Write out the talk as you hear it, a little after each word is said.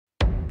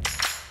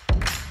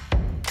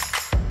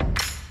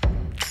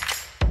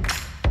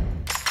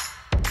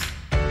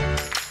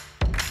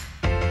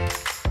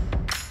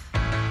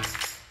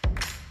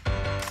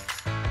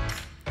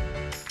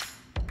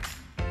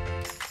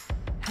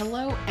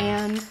Hello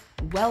and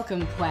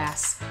welcome,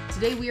 class.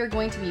 Today we are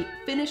going to be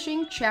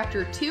finishing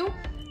chapter 2.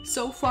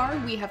 So far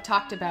we have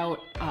talked about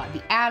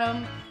the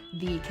atom,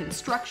 the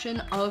construction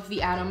of the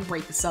atom,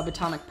 right, the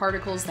subatomic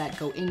particles that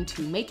go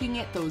into making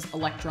it, those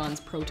electrons,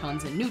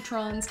 protons, and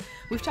neutrons.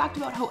 We've talked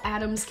about how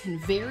atoms can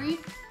vary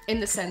in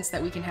the sense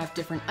that we can have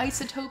different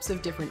isotopes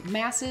of different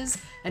masses,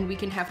 and we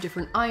can have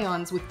different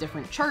ions with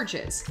different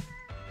charges.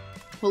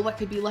 Well, what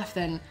could be left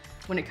then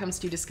when it comes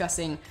to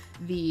discussing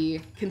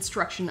the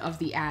construction of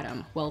the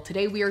atom? Well,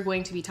 today we are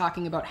going to be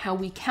talking about how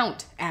we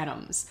count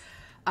atoms.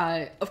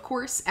 Of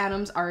course,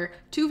 atoms are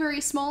too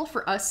very small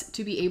for us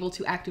to be able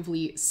to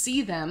actively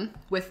see them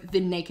with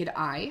the naked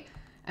eye,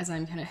 as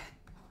I'm kind of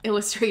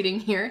illustrating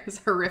here, this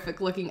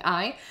horrific looking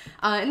eye.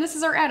 And this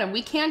is our atom.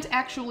 We can't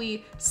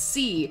actually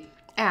see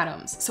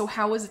atoms. So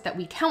how is it that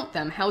we count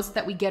them? How is it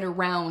that we get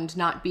around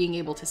not being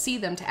able to see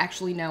them to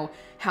actually know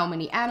how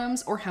many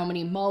atoms or how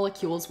many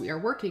molecules we are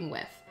working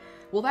with?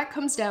 Well, that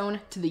comes down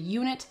to the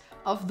unit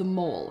of the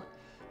mole.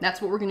 That's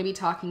what we're going to be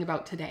talking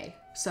about today.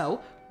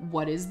 So,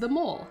 what is the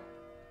mole?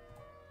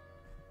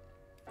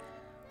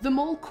 The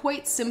mole,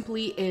 quite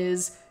simply,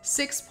 is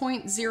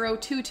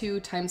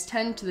 6.022 times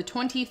 10 to the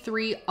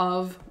 23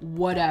 of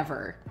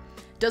whatever.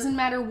 Doesn't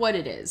matter what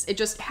it is. It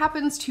just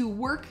happens to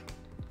work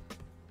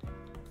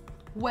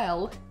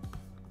well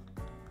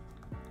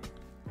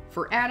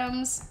for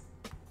atoms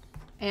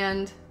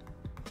and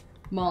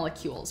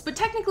molecules. But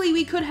technically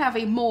we could have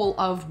a mole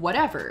of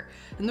whatever.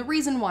 And the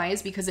reason why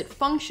is because it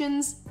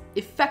functions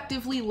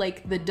effectively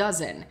like the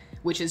dozen,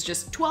 which is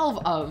just 12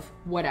 of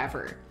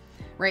whatever,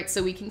 right?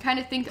 So we can kind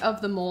of think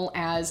of the mole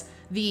as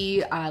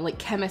the like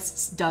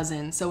chemist's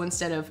dozen. So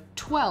instead of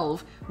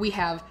 12, we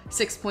have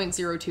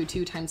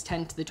 6.022 times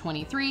 10 to the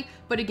 23,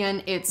 but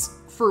again, it's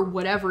for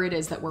whatever it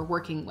is that we're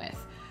working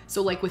with.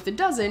 So like with the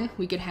dozen,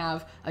 we could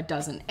have a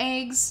dozen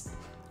eggs,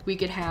 we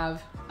could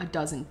have a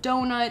dozen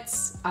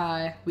donuts,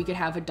 we could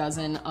have a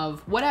dozen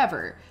of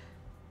whatever.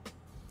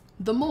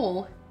 The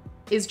mole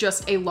is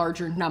just a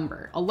larger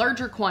number, a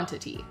larger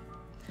quantity.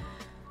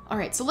 All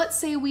right, so let's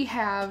say we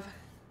have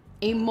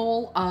a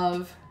mole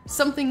of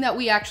something that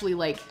we actually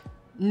like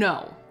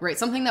know, right?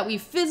 Something that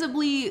we've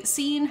visibly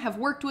seen, have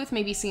worked with,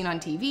 maybe seen on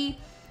TV.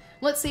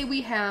 Let's say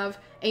we have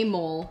a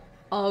mole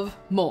of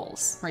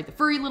moles, right? The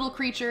furry little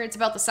creature, it's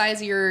about the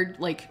size of your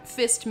like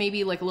fist,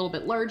 maybe like a little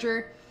bit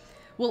larger.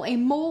 Well, a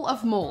mole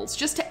of moles,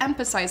 just to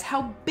emphasize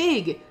how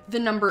big the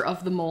number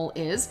of the mole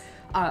is,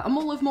 a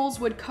mole of moles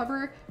would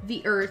cover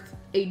the Earth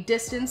a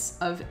distance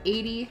of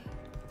 80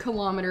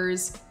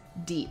 kilometers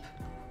deep.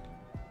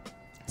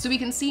 So we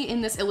can see in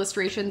this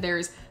illustration,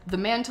 there's the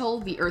mantle,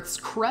 the Earth's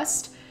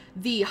crust,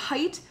 the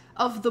height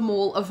of the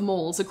mole of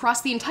moles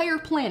across the entire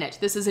planet.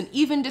 This is an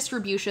even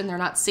distribution. They're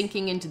not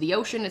sinking into the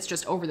ocean. It's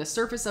just over the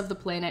surface of the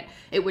planet.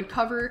 It would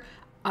cover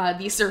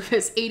the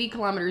surface 80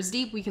 kilometers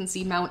deep. We can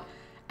see Mount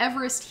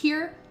Everest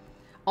here.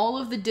 All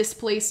of the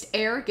displaced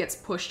air gets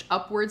pushed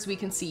upwards, we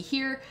can see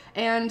here,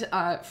 and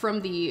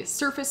from the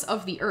surface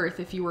of the Earth,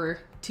 if you were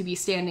to be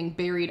standing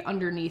buried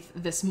underneath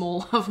this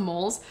mole of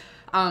moles,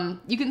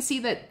 you can see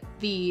that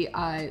the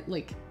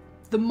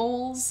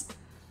moles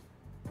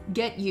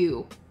get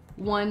you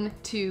 1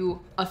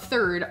 to a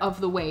third of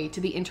the way to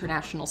the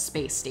International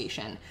Space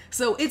Station.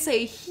 So it's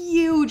a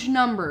huge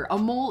number. A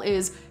mole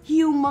is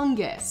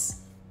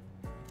humongous.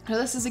 Now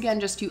this is again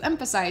just to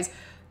emphasize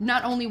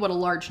not only what a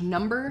large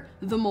number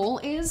the mole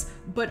is,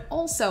 but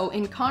also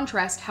in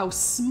contrast how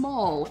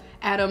small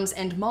atoms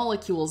and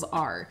molecules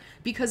are.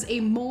 Because a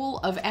mole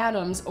of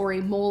atoms or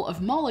a mole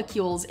of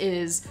molecules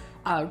is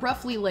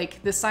roughly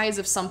like the size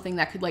of something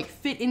that could like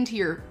fit into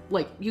your,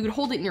 like you could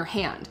hold it in your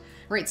hand,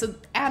 right? So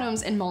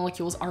atoms and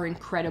molecules are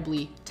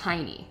incredibly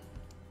tiny.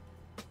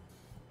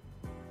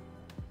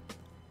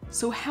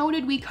 So how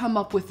did we come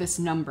up with this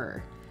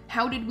number?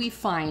 How did we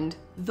find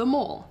the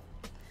mole?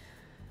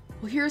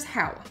 Well, here's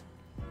how.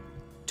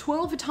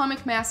 12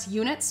 atomic mass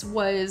units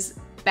was,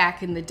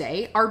 back in the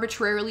day,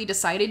 arbitrarily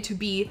decided to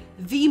be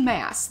the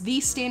mass, the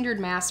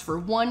standard mass for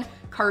one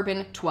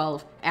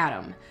carbon-12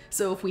 atom.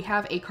 So if we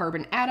have a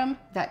carbon atom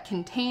that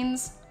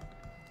contains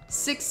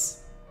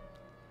 6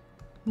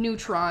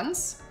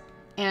 neutrons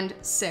and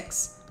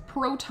 6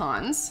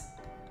 protons,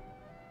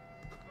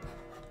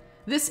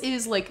 this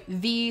is like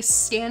the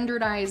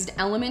standardized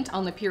element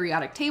on the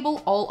periodic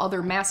table. All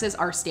other masses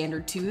are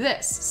standard to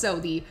this. So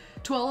the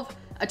 12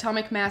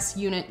 atomic mass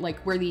unit, like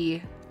where the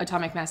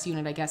atomic mass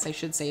unit, I guess I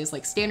should say, is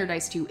like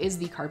standardized to is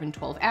the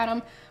carbon-12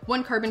 atom.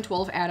 One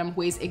carbon-12 atom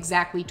weighs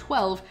exactly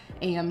 12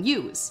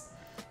 AMUs.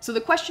 So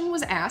the question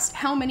was asked,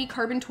 how many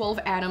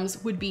carbon-12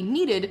 atoms would be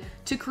needed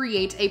to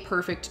create a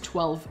perfect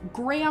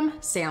 12-gram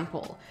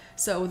sample?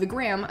 So the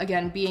gram,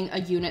 again, being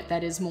a unit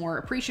that is more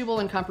appreciable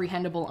and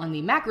comprehensible on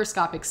the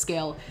macroscopic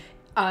scale,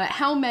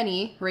 how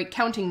many, right,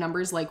 counting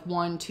numbers like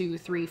 1, 2,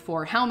 3,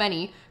 4, how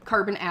many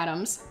carbon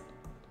atoms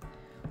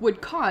would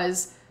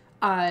cause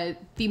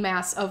the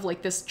mass of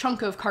like this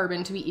chunk of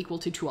carbon to be equal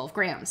to 12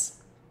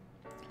 grams.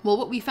 Well,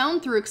 what we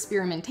found through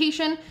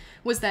experimentation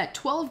was that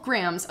 12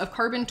 grams of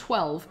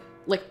carbon-12,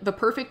 like the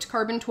perfect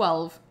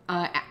carbon-12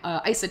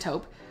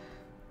 isotope,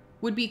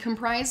 would be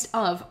comprised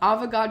of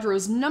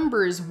Avogadro's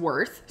numbers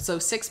worth, so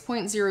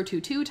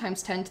 6.022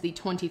 times 10 to the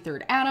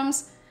 23rd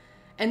atoms,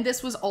 and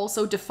this was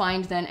also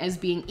defined then as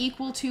being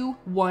equal to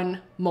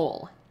 1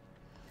 mole.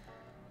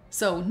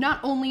 So not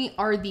only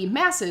are the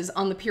masses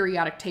on the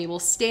periodic table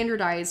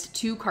standardized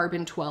to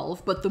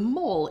carbon-12, but the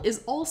mole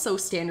is also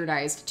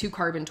standardized to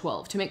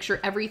carbon-12 to make sure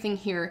everything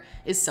here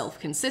is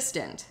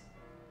self-consistent.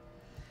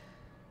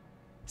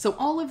 So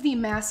all of the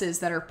masses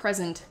that are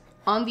present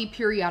on the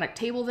periodic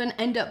table then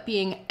end up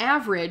being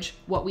average,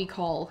 what we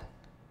call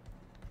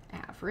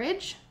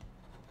average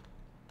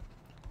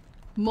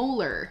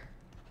molar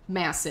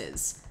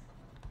masses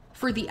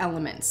for the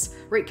elements,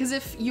 right? Because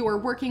if you are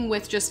working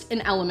with just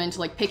an element,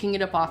 like picking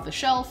it up off the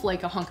shelf,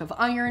 like a hunk of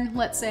iron,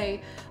 let's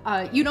say,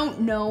 you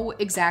don't know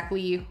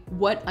exactly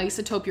what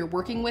isotope you're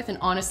working with, and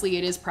honestly,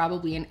 it is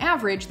probably an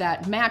average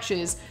that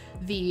matches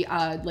the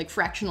like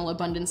fractional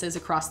abundances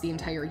across the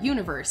entire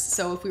universe.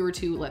 So if we were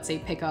to, let's say,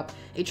 pick up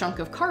a chunk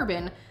of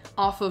carbon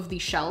off of the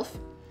shelf,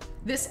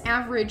 this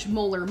average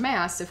molar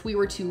mass, if we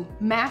were to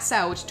mass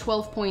out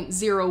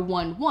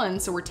 12.011,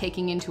 so we're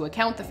taking into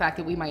account the fact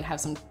that we might have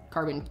some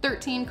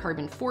carbon-13,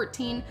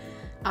 carbon-14,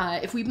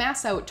 if we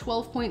mass out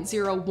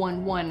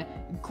 12.011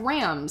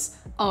 grams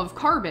of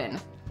carbon,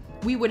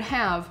 we would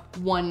have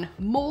 1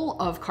 mole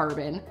of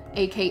carbon,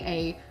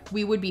 aka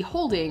we would be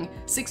holding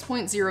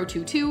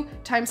 6.022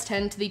 times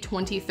 10 to the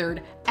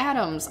 23rd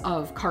atoms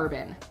of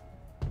carbon.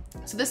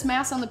 So this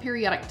mass on the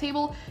periodic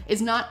table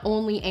is not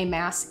only a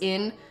mass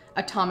in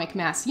atomic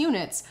mass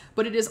units,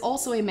 but it is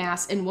also a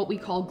mass in what we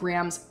call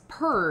grams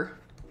per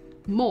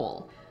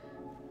mole.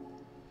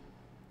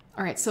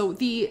 All right, so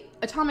the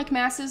atomic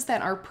masses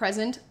that are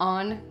present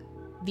on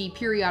the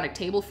periodic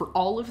table for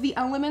all of the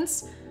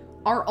elements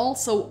are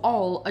also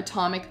all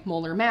atomic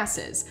molar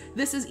masses.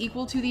 This is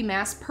equal to the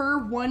mass per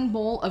 1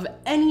 mole of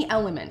any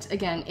element,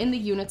 again, in the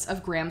units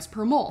of grams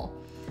per mole.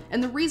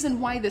 And the reason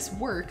why this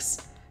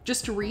works,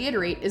 just to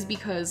reiterate, is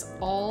because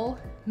all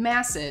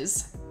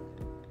masses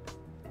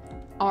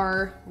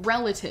are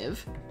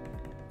relative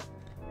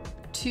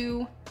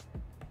to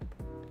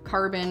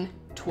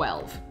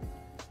carbon-12.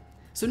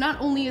 So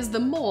not only is the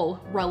mole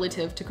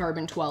relative to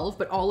carbon-12,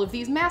 but all of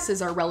these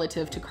masses are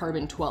relative to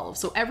carbon-12.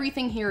 So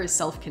everything here is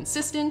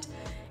self-consistent.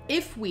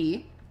 If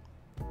we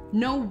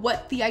know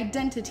what the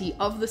identity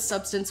of the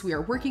substance we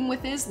are working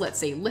with is, let's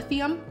say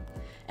lithium,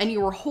 and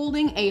you were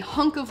holding a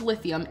hunk of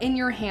lithium in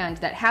your hand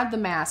that had the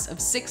mass of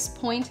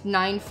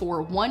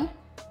 6.941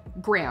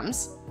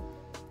 grams,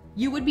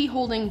 you would be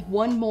holding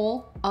 1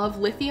 mole of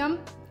lithium,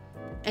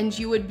 and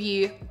you would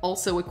be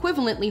also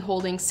equivalently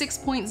holding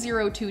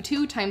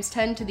 6.022 times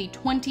 10 to the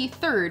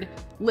 23rd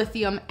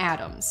lithium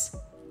atoms.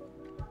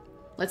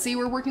 Let's say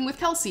we're working with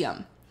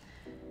calcium.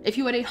 If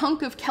you had a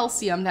hunk of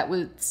calcium that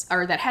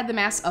had the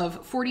mass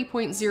of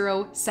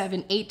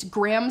 40.078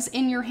 grams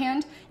in your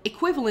hand,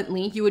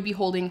 equivalently, you would be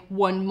holding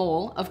 1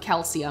 mole of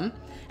calcium,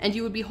 and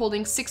you would be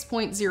holding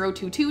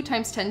 6.022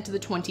 times 10 to the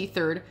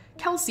 23rd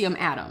calcium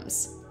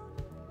atoms.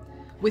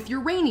 With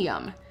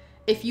uranium,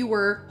 if you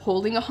were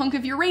holding a hunk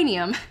of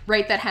uranium,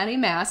 right, that had a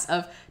mass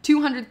of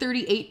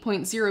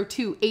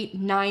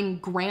 238.0289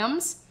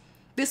 grams,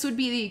 this would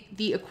be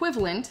the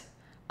equivalent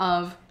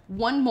of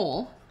 1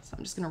 mole, so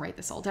I'm just going to write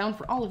this all down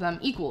for all of them,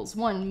 equals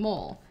 1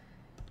 mole,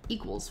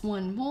 equals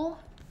 1 mole,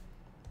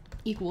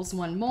 equals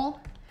 1 mole,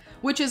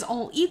 which is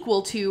all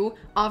equal to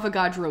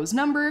Avogadro's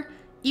number,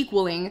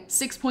 equaling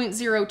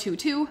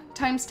 6.022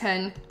 times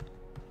 10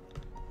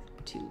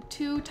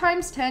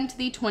 times 10 to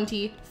the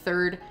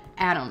 23rd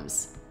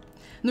atoms.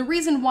 And the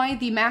reason why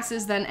the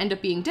masses then end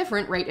up being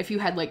different, right, if you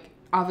had like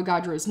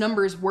Avogadro's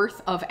numbers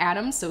worth of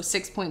atoms, so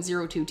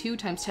 6.022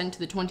 times 10 to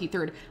the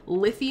 23rd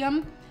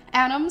lithium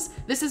atoms,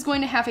 this is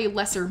going to have a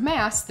lesser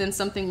mass than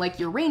something like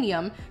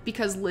uranium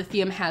because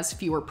lithium has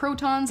fewer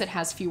protons, it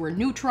has fewer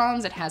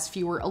neutrons, it has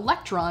fewer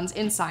electrons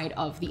inside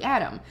of the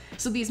atom.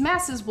 So these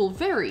masses will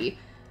vary,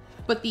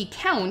 but the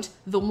count,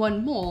 the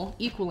 1 mole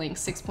equaling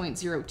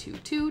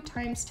 6.022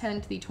 times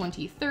 10 to the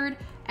 23rd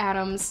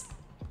atoms,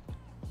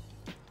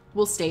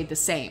 will stay the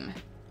same.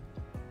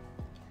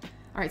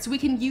 All right, so we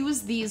can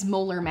use these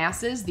molar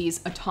masses,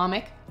 these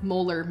atomic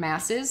molar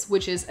masses,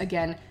 which is,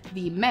 again,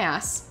 the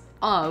mass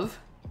of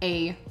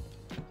a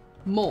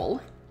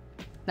mole.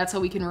 That's how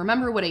we can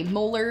remember what a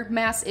molar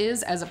mass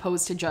is, as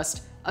opposed to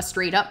just a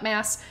straight up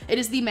mass. It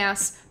is the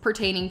mass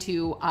pertaining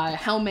to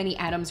how many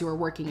atoms you are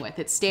working with.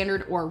 It's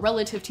standard or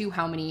relative to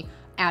how many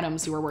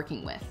atoms you are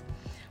working with.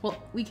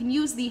 Well, we can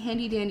use the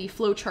handy dandy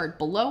flowchart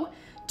below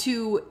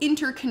to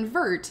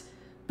interconvert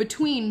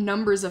between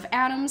numbers of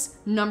atoms,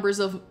 numbers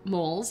of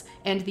moles,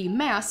 and the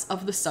mass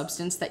of the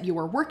substance that you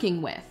are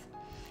working with.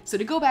 So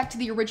to go back to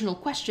the original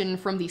question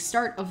from the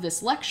start of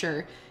this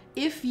lecture,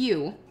 if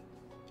you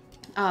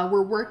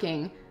were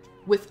working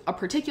with a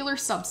particular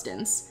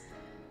substance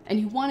and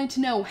you wanted to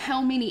know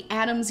how many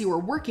atoms you were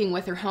working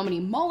with or how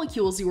many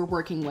molecules you were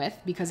working with,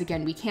 because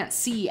again, we can't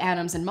see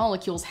atoms and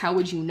molecules, how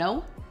would you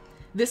know?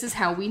 This is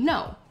how we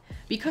know.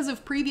 Because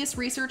of previous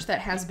research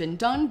that has been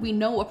done, we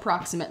know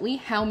approximately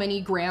how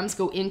many grams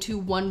go into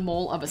 1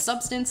 mole of a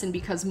substance, and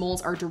because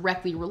moles are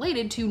directly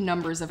related to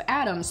numbers of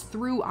atoms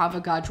through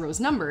Avogadro's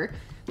number,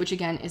 which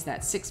again is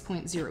that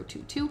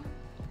 6.022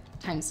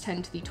 times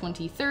 10 to the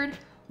 23rd,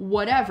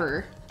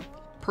 whatever,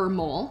 per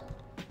mole,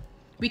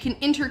 we can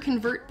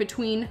interconvert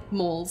between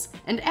moles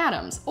and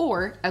atoms,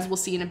 or, as we'll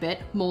see in a bit,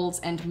 moles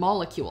and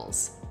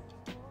molecules.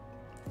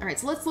 All right,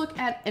 so let's look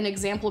at an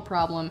example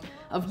problem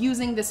of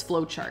using this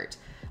flowchart.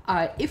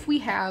 If we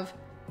have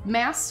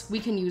mass, we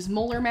can use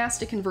molar mass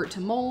to convert to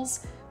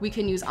moles, we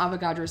can use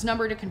Avogadro's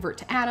number to convert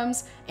to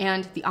atoms,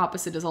 and the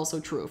opposite is also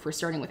true. If we're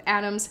starting with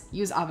atoms,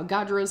 use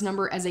Avogadro's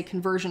number as a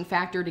conversion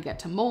factor to get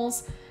to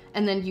moles,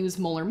 and then use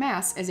molar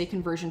mass as a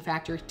conversion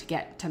factor to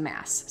get to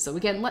mass. So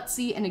again, let's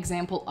see an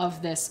example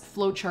of this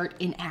flowchart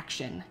in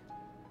action.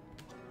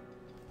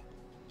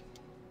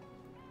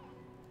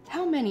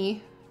 How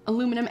many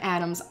aluminum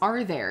atoms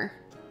are there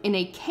in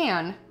a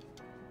can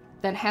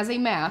that has a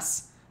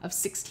mass of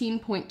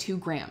 16.2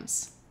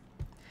 grams?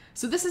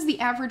 So this is the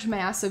average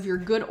mass of your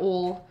good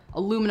old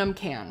aluminum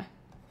can.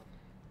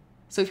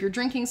 So if you're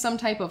drinking some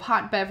type of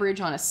hot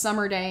beverage on a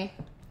summer day,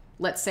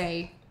 let's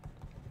say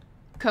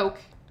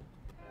Coke,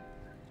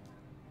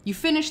 you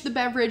finish the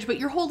beverage, but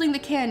you're holding the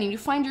can and you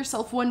find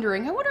yourself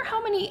wondering, I wonder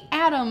how many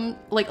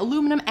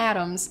aluminum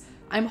atoms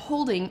I'm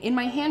holding in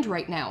my hand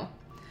right now.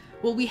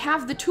 Well, we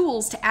have the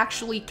tools to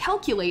actually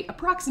calculate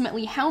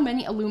approximately how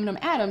many aluminum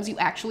atoms you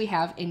actually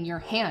have in your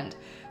hand.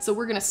 So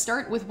we're gonna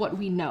start with what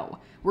we know.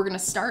 We're gonna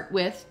start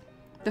with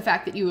the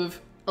fact that you have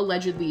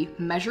allegedly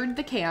measured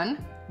the can,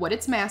 what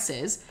its mass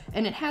is,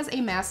 and it has a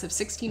mass of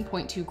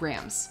 16.2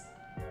 grams.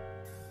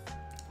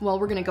 Well,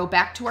 we're gonna go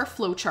back to our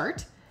flow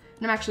chart,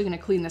 and I'm actually gonna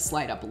clean this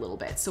slide up a little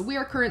bit. So we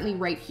are currently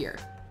right here.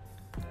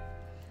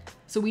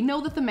 So we know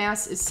that the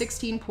mass is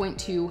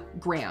 16.2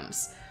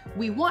 grams.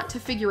 We want to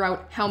figure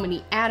out how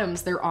many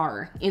atoms there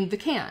are in the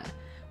can.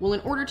 Well,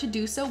 in order to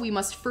do so, we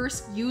must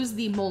first use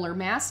the molar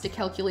mass to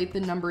calculate the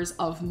numbers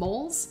of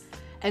moles,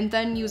 and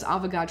then use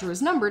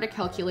Avogadro's number to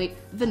calculate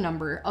the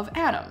number of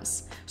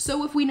atoms.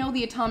 So if we know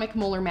the atomic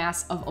molar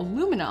mass of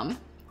aluminum,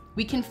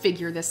 we can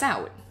figure this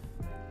out.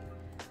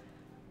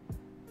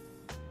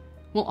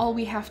 Well, all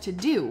we have to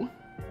do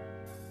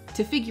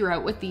to figure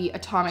out what the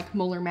atomic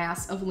molar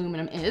mass of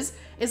aluminum is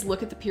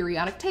look at the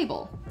periodic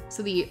table.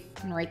 So I'm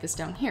gonna write this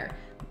down here.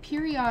 The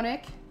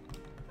periodic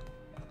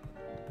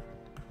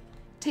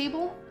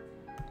table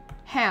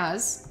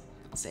has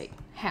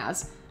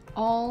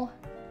all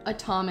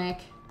atomic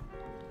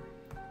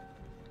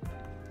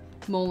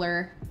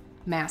molar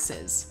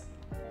masses.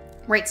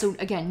 Right, so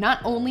again, not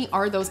only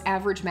are those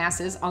average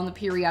masses on the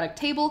periodic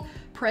table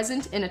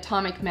present in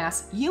atomic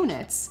mass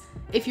units,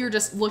 if you're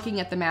just looking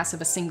at the mass of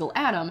a single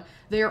atom,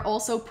 they are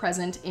also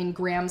present in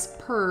grams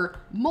per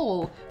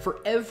mole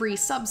for every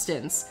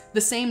substance.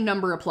 The same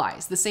number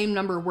applies. The same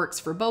number works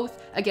for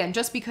both. Again,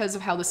 just because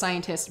of how the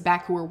scientists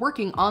back who are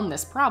working on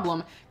this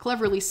problem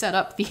cleverly set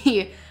up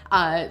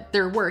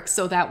their work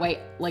so that way,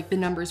 like, the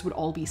numbers would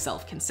all be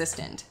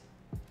self-consistent.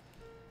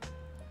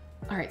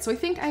 All right, so I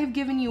think I have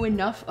given you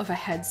enough of a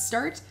head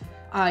start.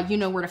 You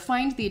know where to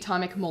find the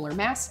atomic molar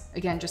mass.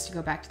 Again, just to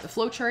go back to the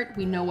flowchart,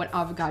 we know what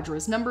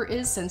Avogadro's number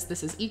is, since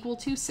this is equal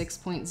to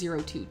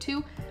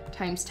 6.022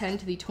 times 10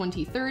 to the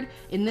 23rd.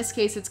 In this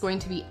case, it's going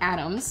to be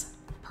atoms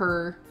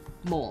per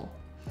mole.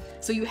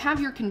 So you have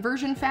your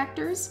conversion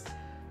factors.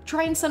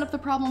 Try and set up the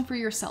problem for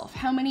yourself.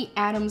 How many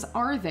atoms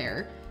are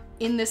there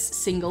in this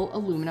single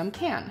aluminum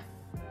can?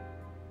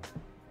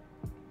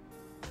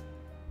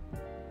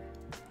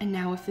 And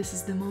now if this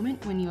is the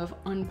moment when you have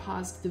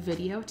unpaused the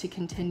video to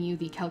continue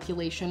the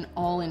calculation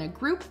all in a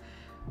group,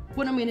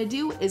 what I'm gonna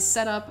do is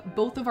set up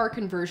both of our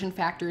conversion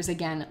factors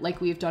again, like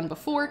we've done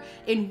before,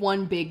 in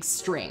one big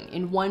string,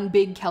 in one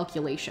big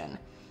calculation.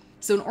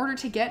 So in order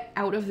to get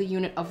out of the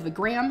unit of the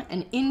gram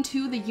and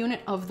into the unit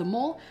of the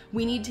mole,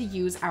 we need to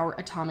use our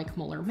atomic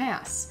molar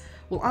mass.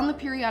 Well, on the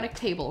periodic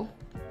table,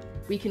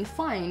 we can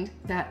find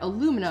that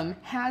aluminum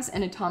has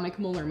an atomic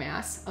molar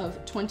mass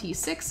of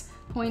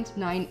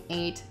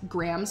 26.98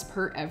 grams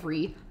per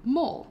every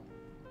mole.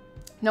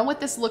 Now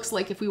what this looks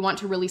like, if we want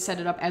to really set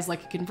it up as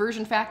like a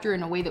conversion factor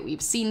in a way that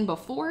we've seen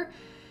before,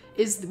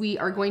 is we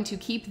are going to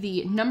keep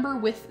the number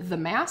with the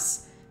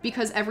mass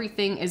because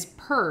everything is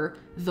per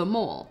the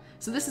mole.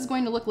 So this is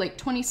going to look like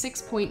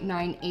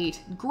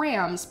 26.98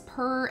 grams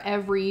per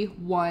every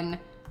 1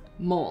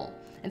 mole.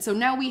 And so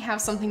now we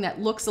have something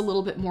that looks a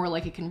little bit more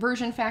like a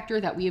conversion factor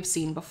that we have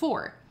seen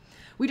before.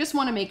 We just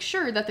want to make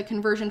sure that the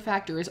conversion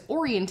factor is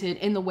oriented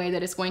in the way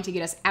that it's going to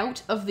get us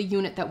out of the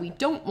unit that we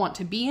don't want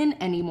to be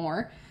in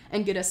anymore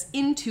and get us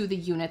into the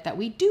unit that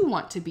we do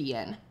want to be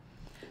in.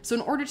 So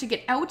in order to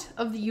get out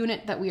of the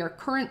unit that we are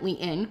currently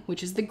in,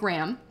 which is the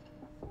gram,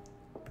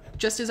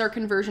 just as our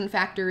conversion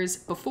factors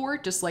before,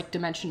 just like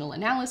dimensional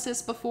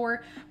analysis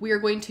before, we are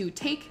going to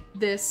take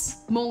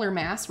this molar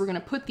mass, we're going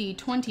to put the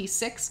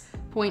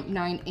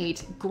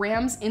 26.98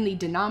 grams in the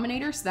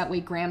denominator, so that way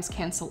grams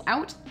cancel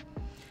out.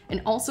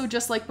 And also,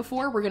 just like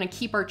before, we're gonna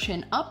keep our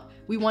chin up.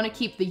 We wanna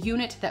keep the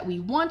unit that we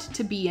want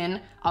to be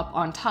in up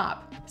on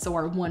top. So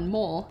our 1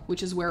 mole,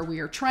 which is where we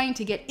are trying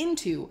to get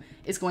into,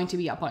 is going to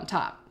be up on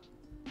top.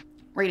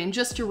 Right, and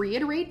just to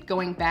reiterate,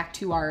 going back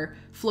to our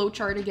flow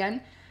chart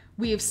again,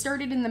 we have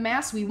started in the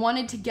mass. We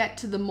wanted to get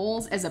to the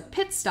moles as a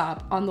pit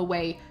stop on the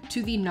way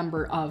to the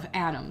number of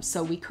atoms.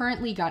 So we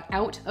currently got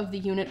out of the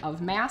unit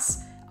of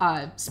mass,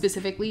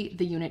 specifically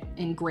the unit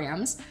in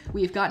grams.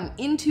 We have gotten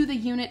into the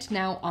unit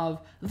now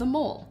of the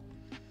mole.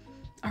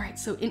 All right,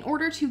 so in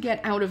order to get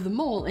out of the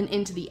mole and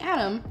into the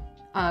atom,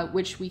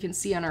 which we can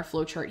see on our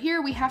flowchart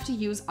here, we have to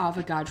use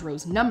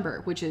Avogadro's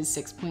number, which is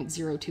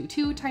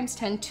 6.022 times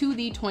 10 to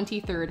the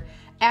 23rd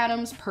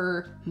atoms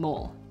per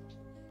mole.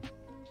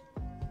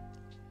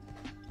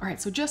 All right,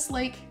 so just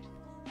like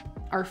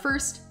our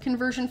first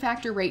conversion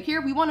factor right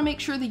here, we want to make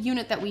sure the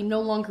unit that we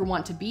no longer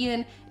want to be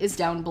in is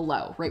down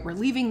below, right? We're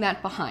leaving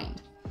that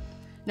behind.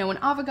 Now in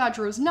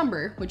Avogadro's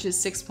number, which is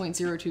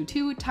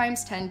 6.022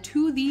 times 10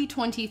 to the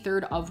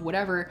 23rd of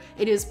whatever,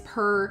 it is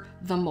per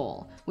the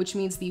mole, which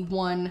means the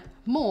 1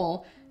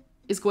 mole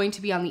is going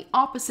to be on the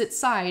opposite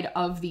side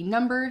of the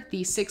number,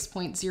 the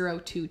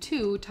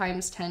 6.022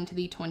 times 10 to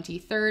the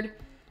 23rd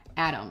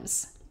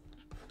atoms.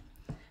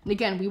 And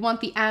again, we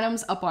want the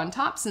atoms up on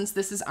top since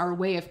this is our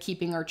way of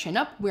keeping our chin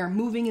up. We're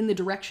moving in the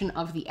direction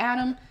of the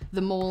atom.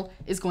 The mole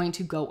is going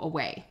to go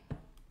away.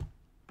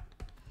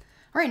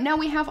 All right, now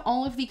we have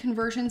all of the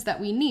conversions that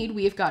we need.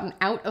 We have gotten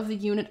out of the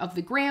unit of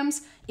the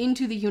grams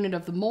into the unit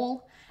of the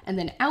mole, and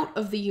then out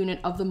of the unit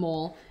of the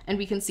mole, and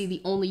we can see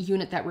the only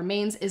unit that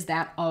remains is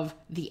that of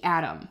the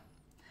atom.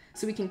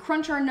 So we can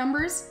crunch our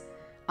numbers.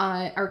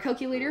 Our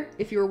calculator,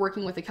 if you're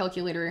working with a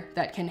calculator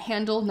that can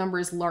handle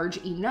numbers large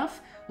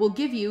enough, will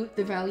give you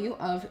the value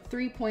of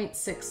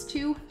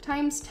 3.62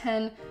 times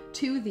 10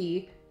 to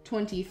the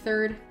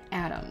 23rd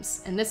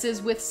atoms. And this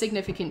is with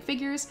significant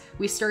figures.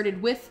 We started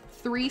with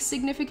 3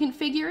 significant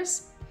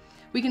figures.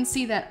 We can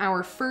see that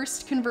our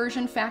first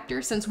conversion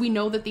factor, since we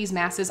know that these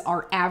masses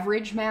are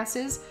average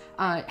masses,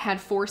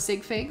 had 4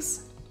 sig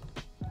figs.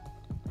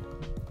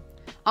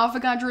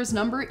 Avogadro's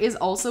number is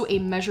also a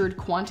measured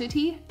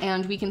quantity,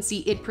 and we can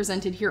see it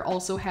presented here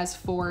also has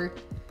 4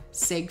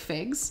 sig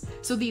figs.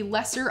 So the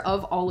lesser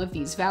of all of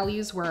these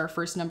values, where our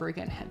first number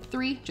again had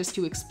 3, just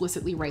to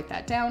explicitly write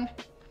that down,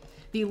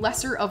 the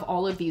lesser of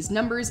all of these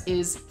numbers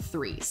is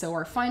 3. So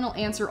our final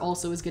answer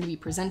also is going to be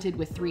presented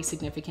with 3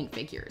 significant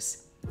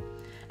figures.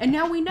 And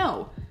now we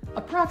know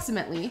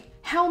approximately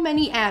how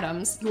many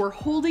atoms you are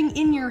holding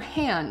in your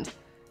hand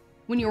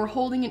when you are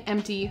holding an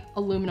empty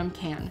aluminum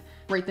can,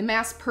 right? The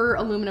mass per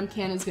aluminum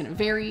can is going to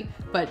vary,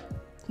 but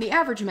the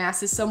average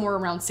mass is somewhere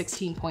around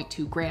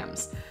 16.2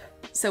 grams.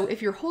 So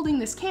if you're holding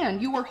this can,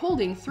 you are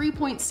holding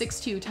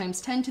 3.62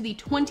 times 10 to the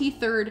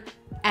 23rd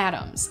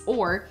atoms,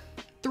 or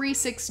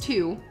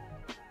 362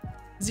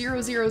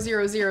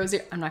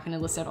 0.00000. I'm not going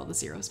to list out all the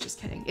zeros, just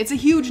kidding. It's a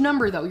huge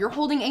number though. You're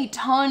holding a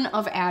ton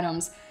of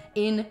atoms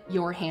in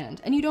your hand,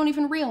 and you don't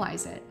even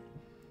realize it.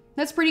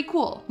 That's pretty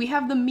cool. We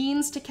have the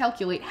means to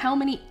calculate how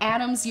many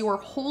atoms you are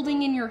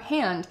holding in your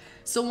hand,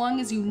 so long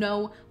as you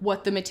know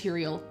what the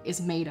material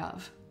is made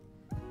of.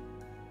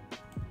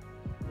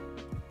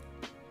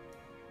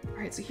 All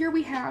right, so here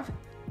we have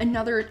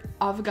another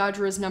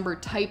Avogadro's number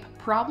type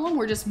problem.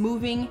 We're just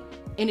moving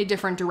in a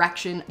different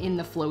direction in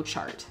the flow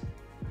chart.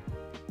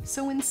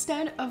 So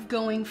instead of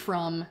going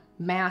from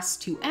mass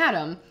to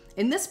atom,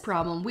 in this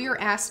problem, we are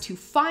asked to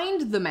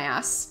find the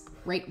mass,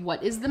 right?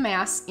 What is the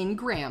mass in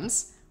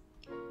grams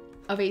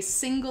of a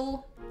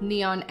single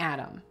neon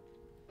atom?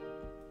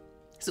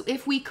 So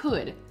if we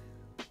could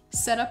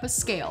set up a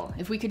scale,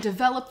 if we could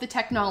develop the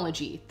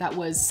technology that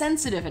was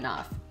sensitive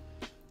enough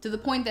to the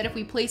point that if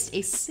we placed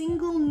a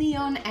single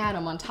neon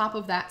atom on top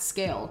of that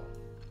scale,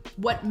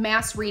 what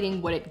mass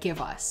reading would it give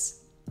us?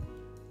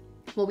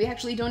 Well, we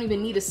actually don't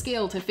even need a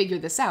scale to figure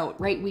this out,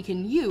 right? We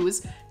can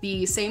use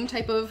the same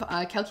type of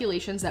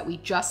calculations that we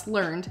just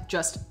learned,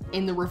 just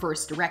in the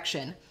reverse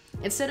direction.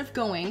 Instead of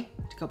going,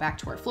 to go back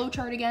to our flow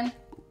chart again,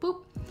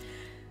 boop,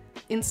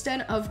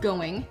 instead of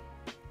going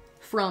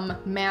from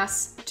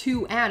mass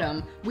to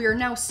atom, we are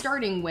now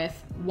starting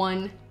with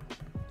 1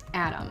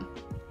 atom.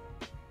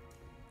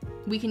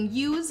 We can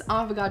use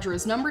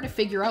Avogadro's number to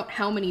figure out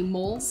how many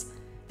moles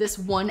this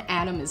 1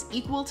 atom is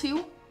equal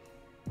to,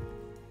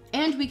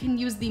 and we can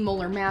use the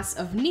molar mass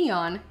of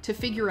neon to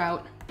figure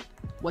out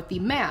what the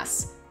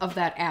mass of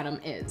that atom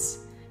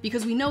is.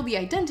 Because we know the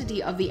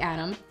identity of the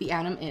atom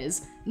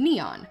is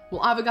neon.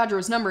 Well,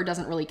 Avogadro's number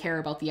doesn't really care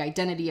about the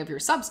identity of your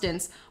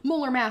substance,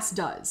 molar mass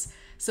does.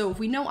 So if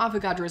we know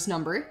Avogadro's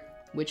number,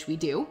 which we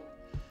do,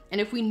 and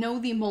if we know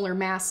the molar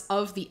mass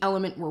of the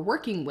element we're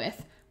working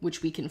with,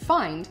 which we can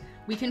find,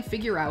 we can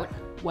figure out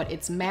what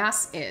its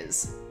mass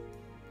is.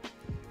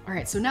 All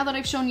right, so now that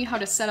I've shown you how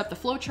to set up the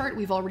flowchart,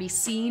 we've already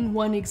seen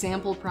one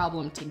example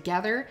problem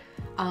together.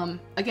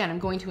 Again, I'm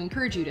going to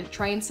encourage you to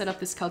try and set up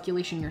this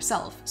calculation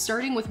yourself.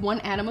 Starting with 1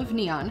 atom of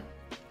neon,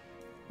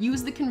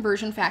 use the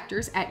conversion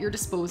factors at your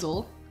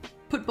disposal,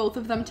 put both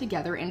of them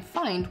together, and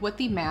find what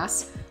the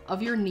mass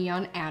of your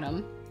neon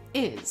atom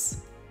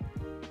is.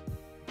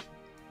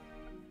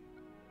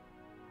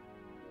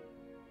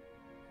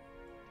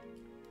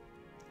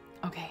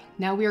 Okay,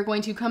 now we are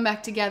going to come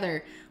back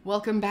together.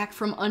 Welcome back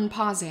from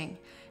unpausing.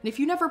 And if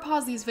you never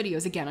pause these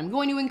videos, again, I'm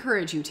going to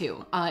encourage you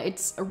to.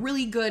 It's a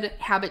really good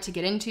habit to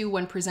get into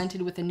when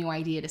presented with a new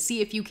idea, to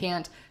see if you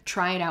can't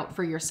try it out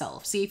for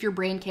yourself. See if your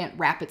brain can't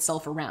wrap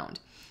itself around.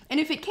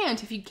 And if it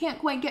can't, if you can't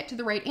quite get to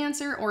the right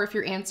answer, or if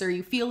your answer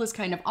you feel is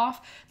kind of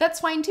off, that's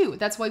fine too.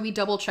 That's why we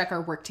double check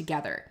our work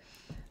together.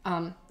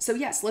 So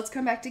yes, let's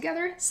come back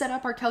together, set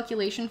up our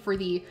calculation for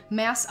the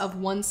mass of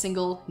one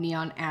single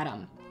neon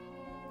atom.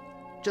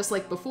 Just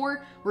like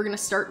before, we're going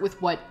to start with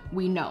what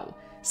we know.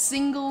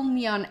 Single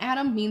neon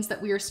atom means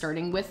that we are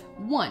starting with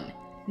one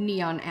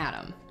neon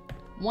atom.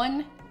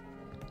 One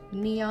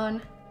neon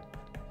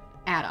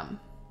atom.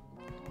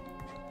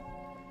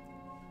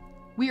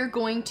 We are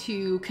going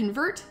to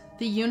convert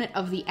the unit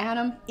of the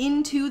atom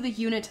into the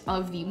unit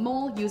of the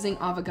mole using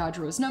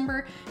Avogadro's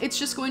number. It's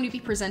just going to be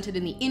presented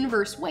in the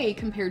inverse way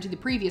compared to the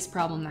previous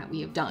problem that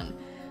we have done.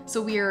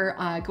 So we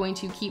are going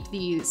to keep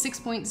the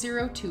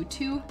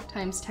 6.022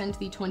 times 10 to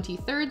the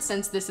 23rd,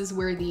 since this is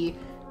where the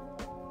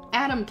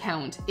atom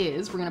count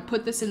is. We're going to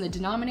put this in the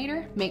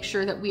denominator, make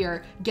sure that we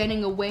are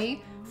getting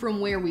away from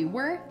where we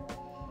were,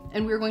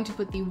 and we're going to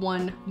put the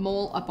 1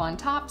 mole up on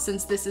top,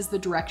 since this is the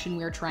direction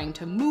we are trying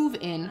to move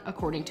in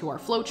according to our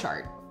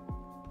flowchart.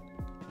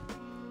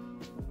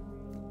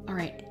 All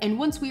right, and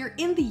once we are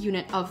in the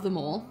unit of the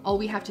mole, all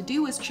we have to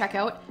do is check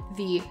out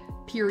the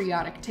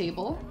periodic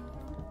table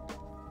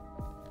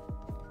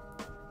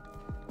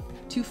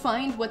to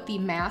find what the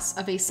mass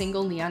of a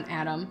single neon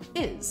atom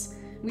is.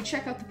 We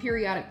check out the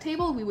periodic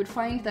table, we would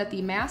find that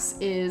the mass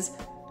is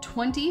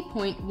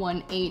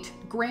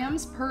 20.18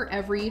 grams per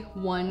every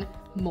 1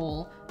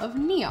 mole of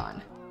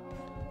neon.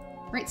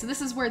 Right, so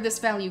this is where this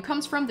value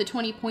comes from. The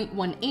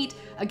 20.18,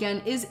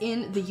 again, is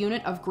in the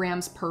unit of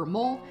grams per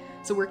mole.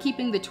 So we're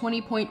keeping the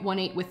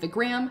 20.18 with the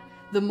gram.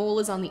 The mole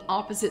is on the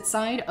opposite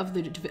side of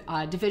the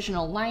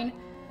divisional line.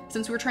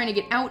 Since we're trying to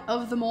get out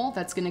of the mole,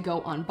 that's going to go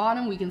on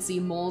bottom. We can see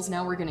moles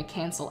now we're going to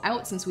cancel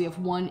out, since we have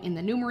 1 in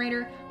the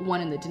numerator,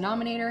 1 in the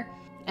denominator.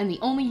 And the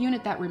only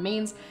unit that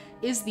remains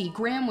is the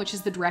gram, which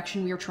is the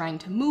direction we are trying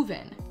to move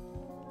in.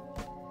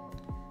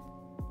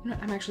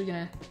 I'm actually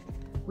going to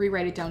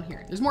rewrite it down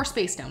here. There's more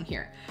space down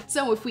here.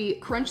 So if we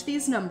crunch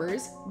these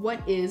numbers, what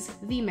is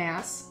the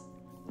mass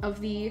of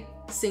the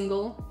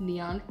single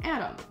neon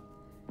atom?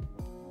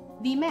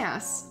 The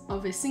mass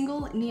of a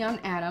single neon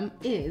atom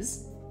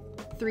is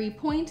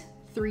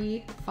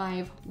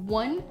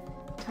 3.351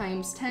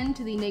 times 10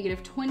 to the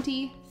negative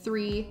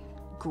 23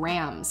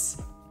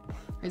 grams.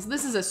 So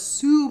this is a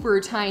super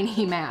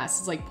tiny mass.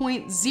 It's like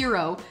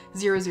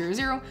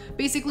 0.0000.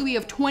 Basically, we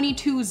have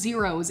 22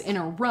 zeros in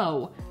a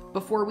row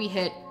before we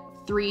hit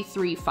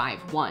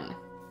 3351.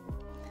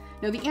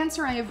 Now, the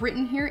answer I have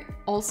written here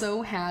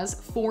also has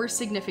 4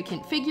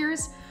 significant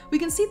figures. We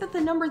can see that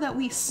the number that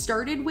we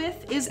started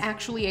with is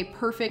actually a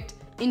perfect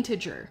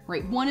integer,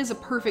 right? 1 is a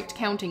perfect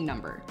counting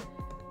number.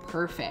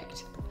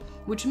 Perfect.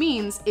 Which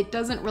means it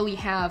doesn't really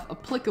have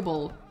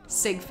applicable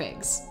sig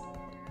figs.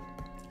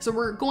 So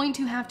we're going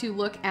to have to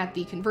look at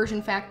the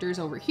conversion factors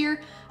over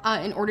here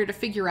in order to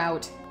figure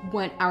out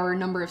what our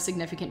number of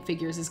significant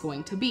figures is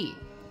going to be.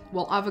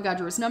 Well,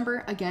 Avogadro's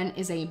number, again,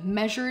 is a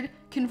measured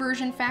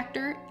conversion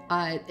factor.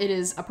 It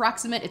is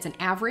approximate, it's an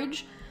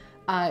average.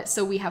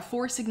 So we have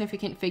 4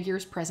 significant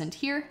figures present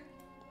here,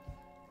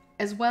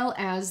 as well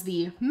as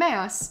the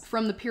mass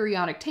from the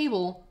periodic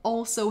table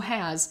also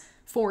has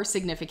 4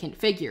 significant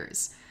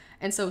figures.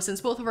 And so since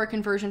both of our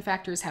conversion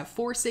factors have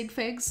 4 sig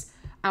figs,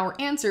 our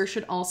answer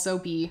should also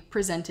be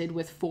presented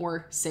with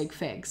 4 sig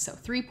figs. So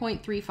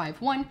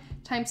 3.351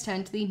 times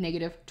 10 to the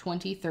negative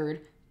 23rd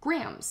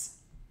grams.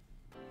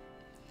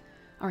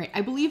 All right,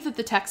 I believe that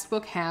the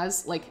textbook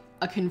has like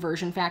a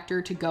conversion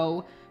factor to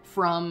go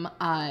from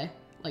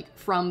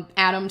from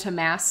atom to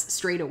mass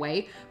straight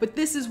away, but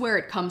this is where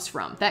it comes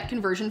from. That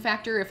conversion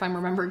factor, if I'm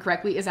remembering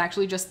correctly, is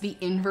actually just the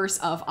inverse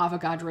of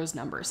Avogadro's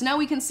number. So now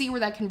we can see where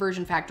that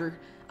conversion factor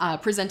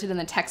presented in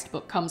the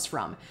textbook comes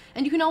from.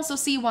 And you can also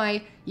see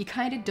why you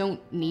kind of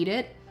don't need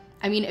it.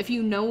 I mean, if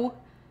you know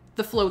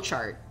the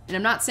flowchart, and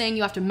I'm not saying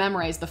you have to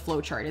memorize the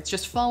flowchart, it's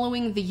just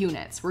following the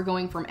units. We're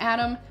going from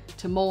atom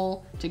to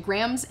mole to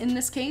grams in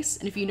this case,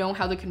 and if you know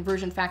how the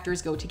conversion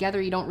factors go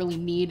together, you don't really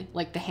need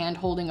like the hand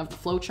holding of the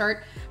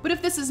flowchart. But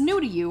if this is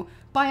new to you,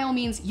 by all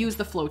means use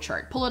the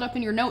flowchart. Pull it up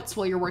in your notes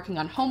while you're working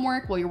on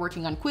homework, while you're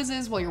working on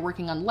quizzes, while you're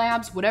working on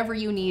labs, whatever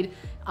you need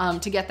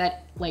to get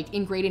that like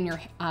ingrained in your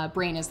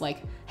brain as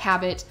like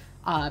habit,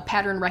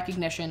 pattern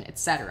recognition,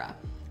 etc.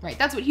 Right,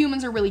 that's what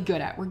humans are really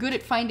good at. We're good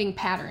at finding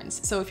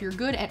patterns. So if you're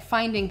good at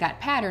finding that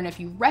pattern, if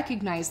you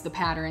recognize the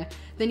pattern,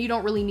 then you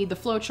don't really need the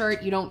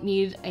flowchart, you don't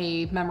need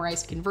a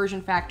memorized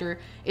conversion factor.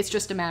 It's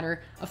just a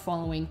matter of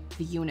following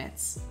the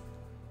units.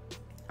 All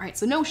right,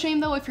 so no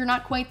shame though if you're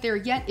not quite there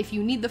yet. If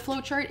you need the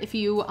flowchart, if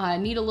you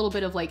need a little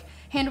bit of like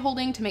hand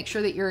holding to make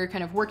sure that you're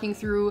kind of working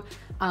through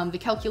the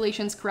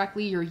calculations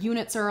correctly, your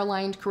units are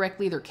aligned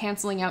correctly, they're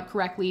canceling out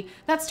correctly,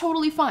 that's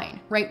totally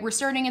fine, right? We're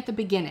starting at the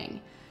beginning.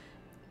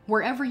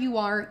 Wherever you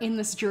are in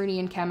this journey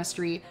in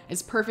chemistry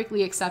is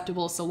perfectly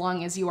acceptable so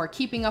long as you are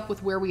keeping up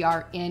with where we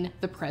are in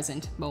the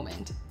present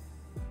moment.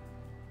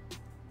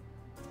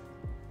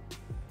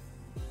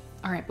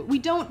 All right, but we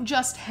don't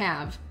just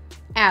have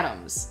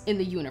atoms in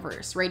the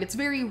universe, right? It's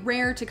very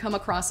rare to come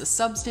across a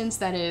substance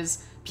that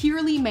is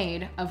purely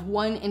made of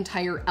one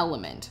entire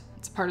element.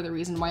 It's part of the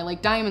reason why,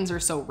 like, diamonds are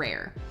so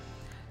rare.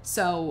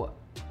 So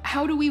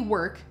how do we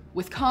work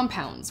with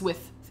compounds,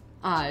 with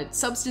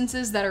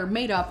substances that are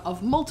made up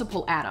of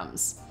multiple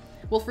atoms?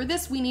 Well, for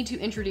this, we need to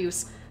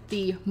introduce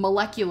the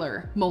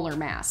molecular molar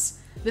mass.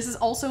 This is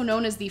also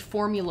known as the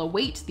formula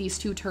weight. These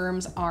two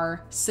terms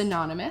are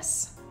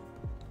synonymous.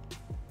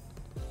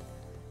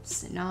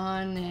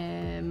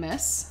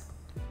 Synonymous.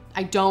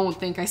 I don't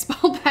think I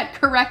spelled that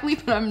correctly,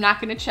 but I'm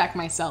not going to check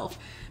myself.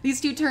 These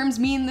two terms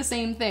mean the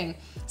same thing.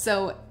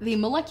 So the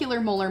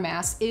molecular molar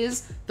mass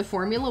is the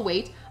formula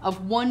weight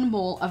of 1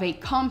 mole of a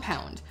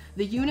compound.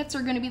 The units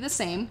are going to be the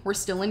same. We're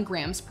still in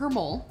grams per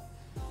mole.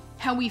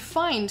 How we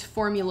find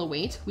formula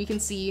weight, we can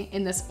see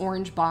in this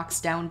orange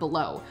box down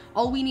below.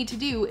 All we need to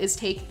do is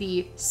take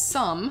the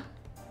sum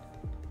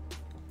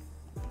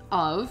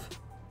of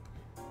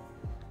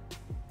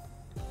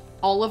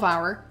all of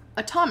our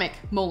atomic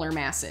molar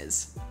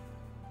masses.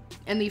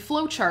 And the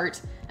flow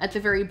chart at the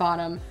very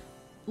bottom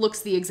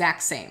looks the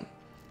exact same.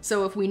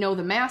 So if we know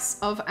the mass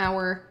of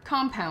our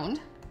compound,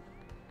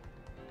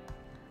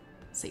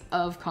 say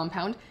of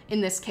compound,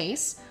 in this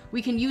case,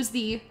 we can use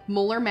the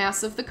molar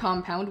mass of the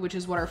compound, which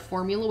is what our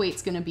formula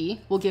weight's gonna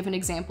be. We'll give an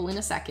example in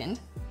a second.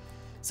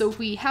 So if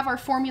we have our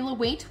formula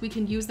weight, we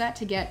can use that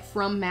to get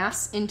from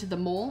mass into the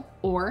mole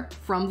or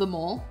from the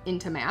mole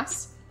into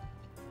mass.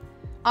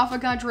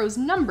 Avogadro's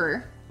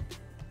number,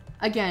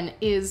 again,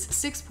 is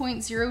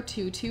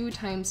 6.022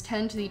 times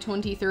 10 to the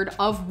 23rd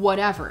of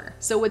whatever.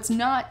 So it's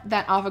not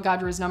that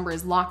Avogadro's number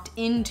is locked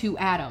into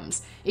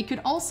atoms. It could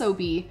also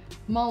be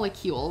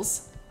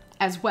molecules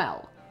as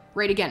well,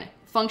 right? Again,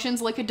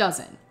 functions like a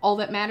dozen. All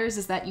that matters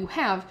is that you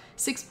have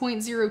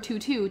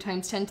 6.022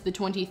 times 10 to the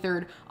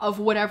 23rd of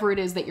whatever it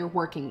is that you're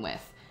working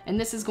with. And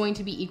this is going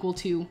to be equal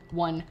to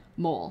 1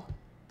 mole.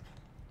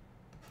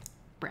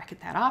 Bracket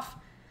that off.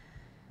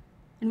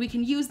 And we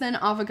can use then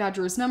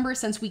Avogadro's number.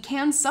 Since we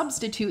can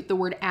substitute the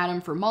word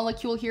atom for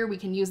molecule here, we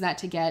can use that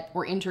to get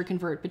or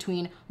interconvert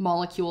between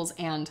molecules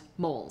and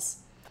moles.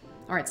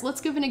 All right, so let's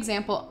give an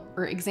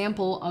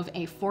example of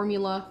a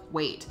formula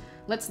weight.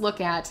 Let's look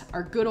at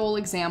our good old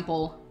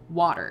example,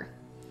 water.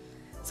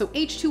 So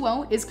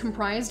H2O is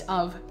comprised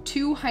of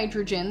 2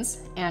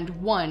 hydrogens and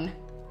 1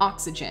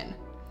 oxygen.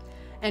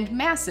 And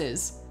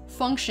masses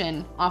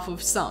function off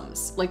of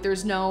sums. Like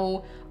there's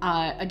no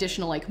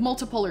additional like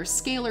multiple or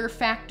scalar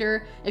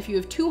factor. If you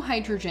have 2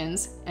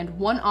 hydrogens and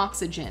 1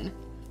 oxygen,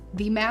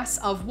 the mass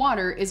of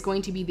water is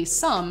going to be the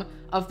sum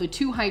of the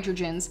 2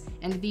 hydrogens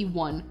and the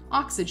 1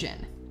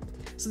 oxygen.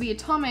 So the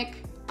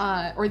atomic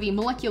or the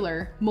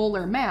molecular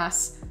molar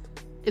mass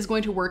is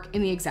going to work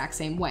in the exact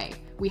same way.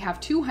 We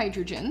have 2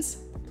 hydrogens,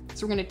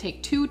 so we're going to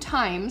take 2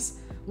 times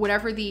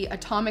whatever the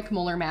atomic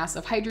molar mass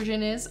of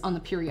hydrogen is on the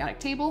periodic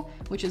table,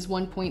 which is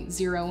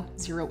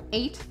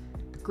 1.008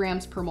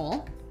 grams per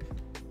mole.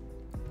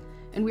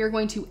 And we are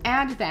going to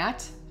add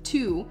that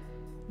to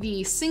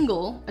the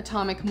single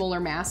atomic molar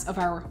mass of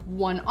our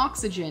 1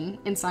 oxygen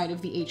inside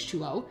of the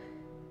H2O,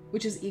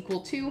 which is equal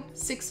to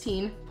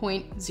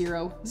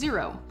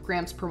 16.00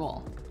 grams per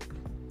mole.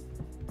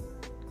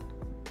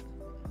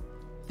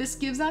 This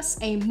gives us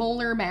a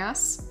molar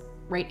mass,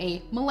 right,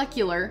 a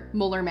molecular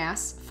molar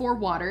mass for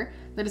water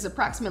that is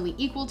approximately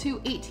equal to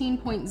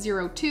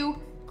 18.02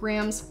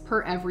 grams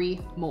per every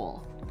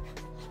mole.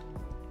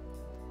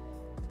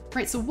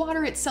 Right, so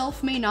water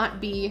itself may not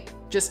be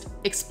just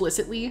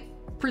explicitly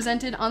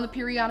presented on the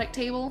periodic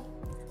table,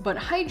 but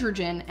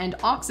hydrogen and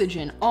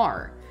oxygen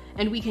are,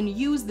 and we can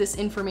use this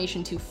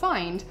information to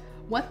find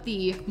what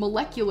the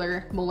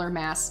molecular molar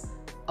mass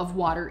of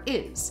water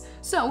is.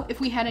 So if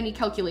we had any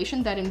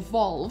calculation that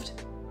involved,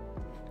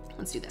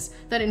 let's do this,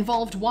 that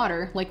involved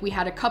water, like we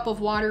had a cup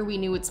of water, we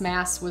knew its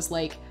mass was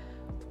like,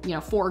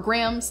 4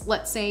 grams,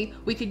 let's say,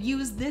 we could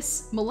use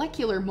this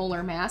molecular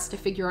molar mass to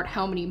figure out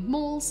how many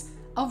moles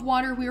of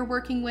water we are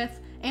working with,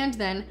 and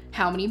then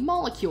how many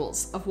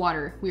molecules of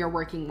water we are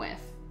working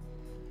with.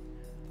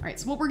 All right,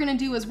 so what we're gonna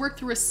do is work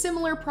through a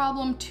similar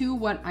problem to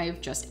what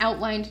I've just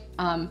outlined,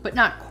 but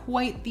not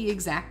quite the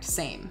exact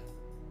same.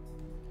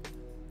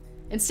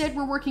 Instead,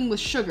 we're working with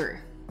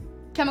sugar.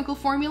 Chemical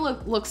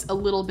formula looks a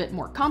little bit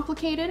more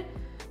complicated,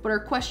 but our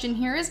question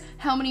here is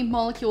how many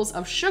molecules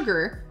of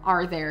sugar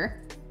are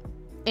there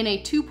in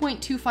a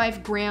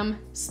 2.25 gram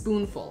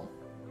spoonful?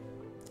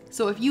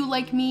 So if you,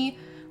 like me,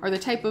 are the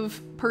type of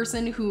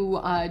person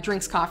who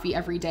drinks coffee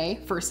every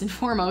day, first and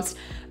foremost,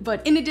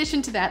 but in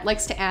addition to that,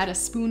 likes to add a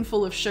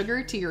spoonful of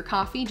sugar to your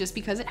coffee just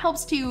because it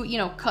helps to,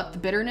 cut the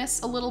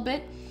bitterness a little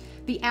bit,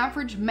 the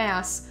average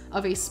mass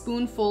of a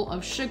spoonful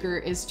of sugar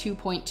is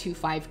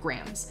 2.25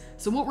 grams.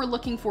 So what we're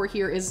looking for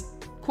here is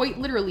quite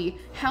literally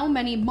how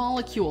many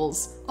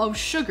molecules of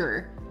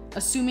sugar,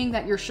 assuming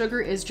that your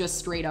sugar is just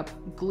straight up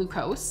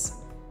glucose,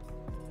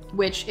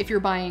 which if you're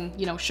buying,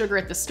 you know, sugar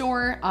at the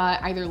store,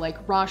 either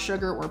like raw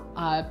sugar or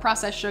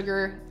processed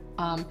sugar,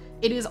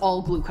 it is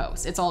all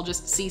glucose. It's all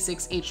just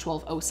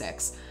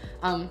C6H12O6.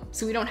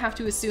 So we don't have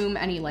to assume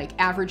any like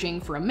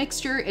averaging for a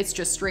mixture. It's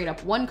just straight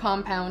up one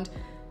compound.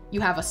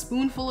 You have a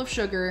spoonful of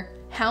sugar.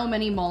 How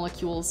many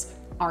molecules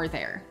are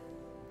there?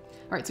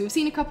 All right, so we've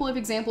seen a couple of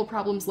example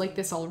problems like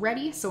this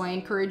already, so I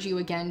encourage you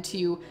again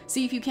to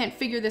see if you can't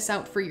figure this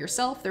out for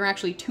yourself. There are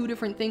actually two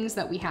different things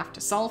that we have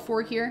to solve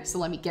for here, so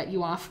let me get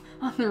you off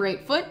on the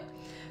right foot.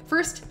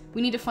 First,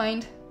 we need to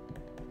find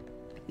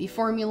the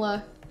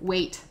formula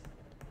weight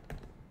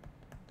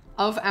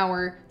of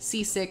our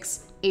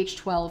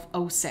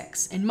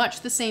C6H12O6 in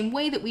much the same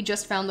way that we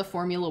just found the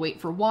formula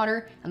weight for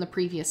water on the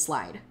previous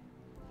slide.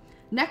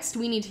 Next,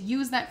 we need to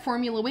use that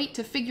formula weight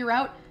to figure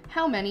out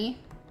how many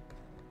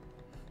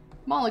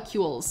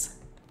molecules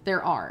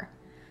there are.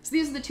 So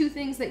these are the two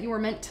things that you are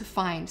meant to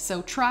find.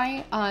 So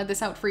try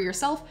this out for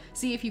yourself.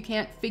 See if you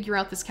can't figure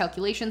out this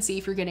calculation. See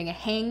if you're getting a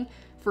hang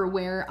for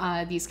where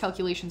these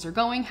calculations are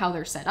going, how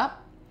they're set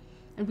up.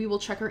 And we will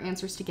check our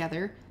answers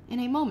together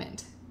in a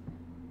moment.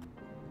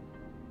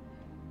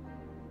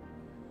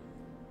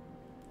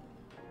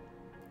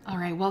 All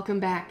right,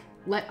 welcome back.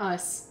 Let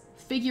us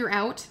figure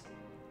out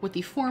what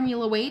the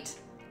formula weight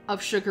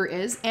of sugar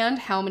is and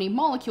how many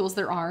molecules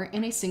there are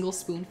in a single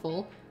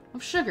spoonful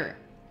of sugar.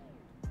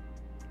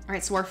 All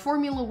right, so our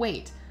formula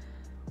weight,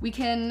 we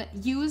can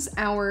use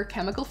our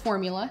chemical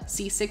formula,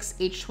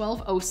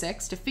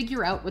 C6H12O6, to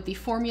figure out what the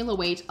formula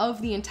weight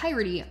of the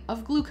entirety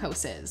of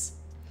glucose is.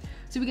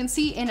 So we can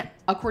see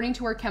according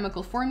to our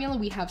chemical formula,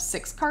 we have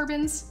 6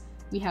 carbons,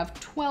 we have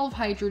 12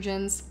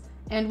 hydrogens,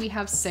 and we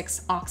have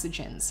 6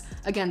 oxygens.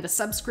 Again, the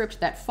subscript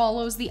that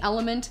follows the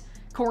element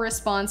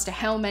corresponds to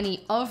how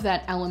many of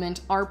that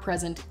element are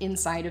present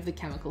inside of the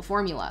chemical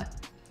formula.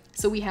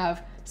 So we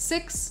have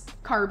 6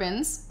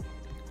 carbons,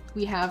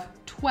 we have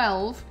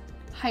 12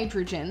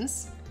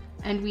 hydrogens,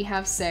 and we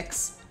have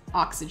 6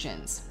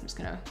 oxygens. I'm just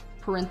gonna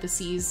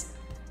parentheses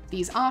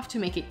these off to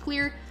make it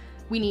clear.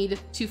 We need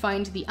to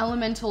find the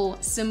elemental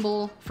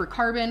symbol for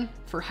carbon,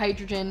 for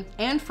hydrogen,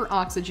 and for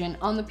oxygen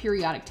on the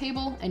periodic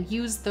table and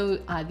use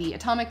the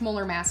atomic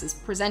molar masses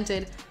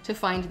presented to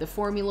find the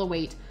formula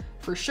weight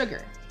for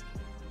sugar.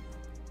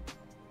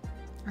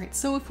 All right,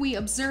 so if we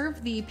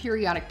observe the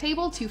periodic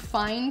table to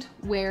find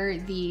where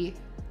the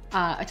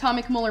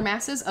atomic molar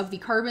masses of the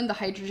carbon, the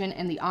hydrogen,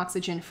 and the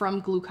oxygen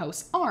from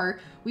glucose are,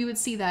 we would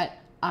see that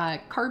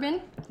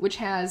carbon, which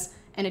has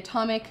an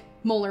atomic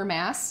molar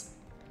mass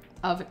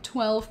of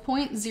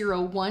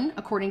 12.01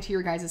 according to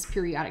your guys'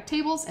 periodic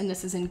tables, and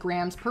this is in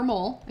grams per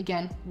mole.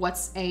 Again,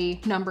 what's a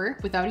number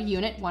without a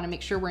unit? Want to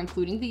make sure we're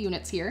including the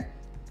units here.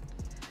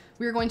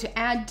 We're going to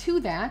add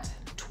to that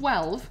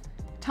 12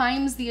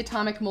 times the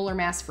atomic molar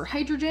mass for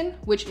hydrogen,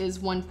 which is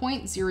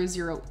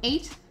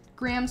 1.008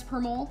 grams per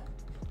mole.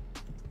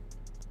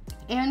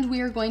 And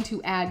we are going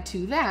to add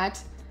to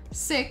that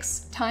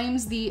 6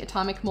 times the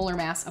atomic molar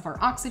mass of our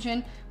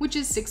oxygen, which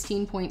is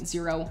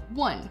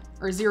 16.01,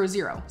 or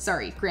 00,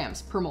 sorry,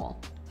 grams per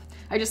mole.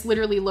 I just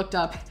literally looked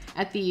up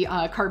at the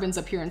carbons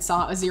up here and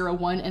saw a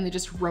 01 and they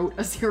just wrote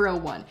a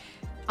 01.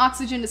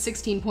 Oxygen is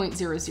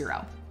 16.00.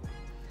 All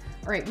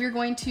right, we're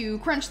going to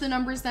crunch the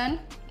numbers then.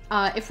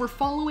 If we're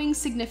following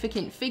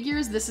significant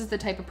figures, this is the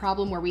type of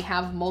problem where we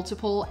have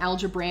multiple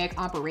algebraic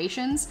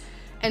operations.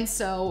 And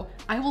so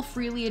I will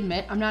freely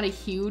admit I'm not a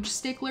huge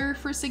stickler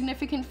for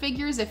significant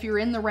figures. If you're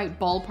in the right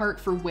ballpark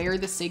for where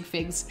the sig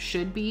figs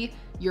should be,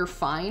 you're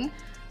fine.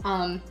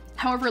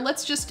 However,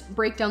 let's just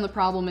break down the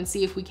problem and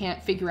see if we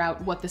can't figure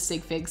out what the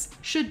sig figs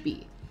should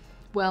be.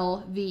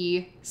 Well,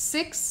 the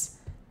 6,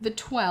 the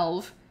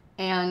 12,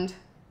 and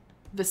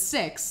the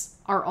 6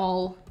 are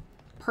all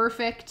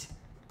perfect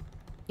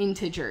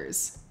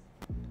integers.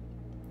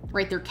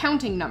 Right, they're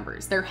counting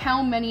numbers. They're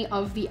how many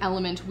of the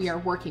element we are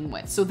working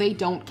with, so they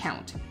don't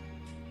count.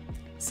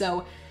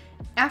 So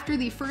after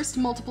the first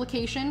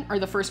multiplication, or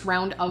the first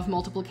round of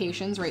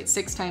multiplications, right,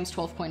 6 times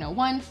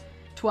 12.01,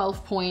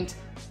 12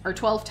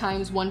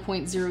 times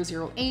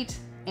 1.008,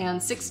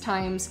 and 6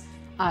 times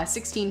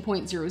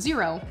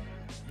 16.00,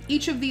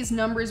 each of these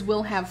numbers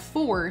will have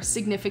 4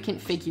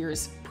 significant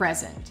figures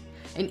present.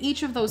 And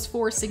each of those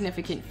 4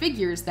 significant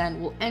figures then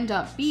will end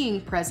up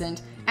being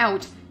present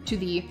out to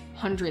the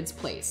hundreds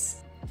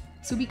place.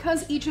 So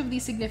because each of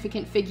these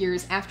significant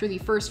figures after the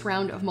first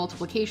round of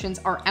multiplications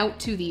are out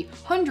to the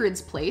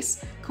hundreds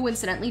place,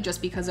 coincidentally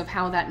just because of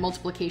how that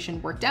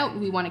multiplication worked out,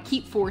 we want to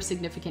keep 4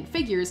 significant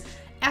figures.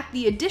 At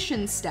the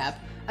addition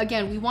step,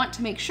 again, we want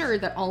to make sure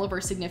that all of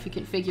our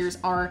significant figures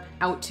are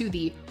out to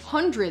the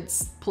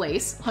hundredths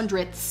place,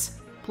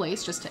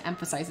 just to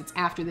emphasize it's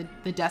after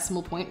the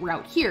decimal point. We're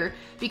out here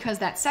because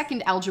that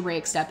second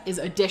algebraic step is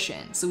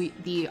addition. So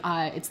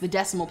it's the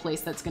decimal place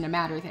that's going to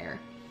matter there.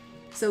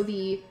 So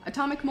the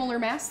atomic molar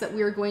mass that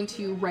we are going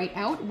to write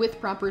out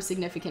with proper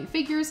significant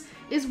figures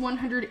is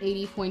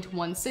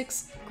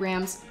 180.16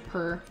 grams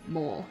per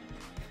mole.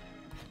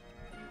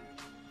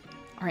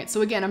 All right,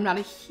 so again, I'm not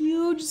a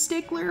huge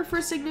stickler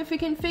for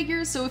significant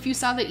figures, so if you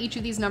saw that each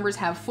of these numbers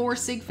have 4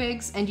 sig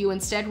figs and you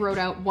instead wrote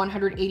out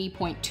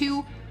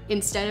 180.2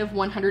 instead of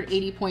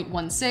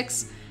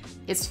 180.16,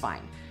 it's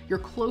fine. You're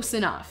close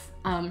enough.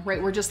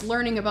 Right, we're just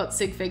learning about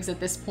sig figs at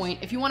this point.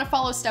 If you want to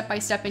follow step by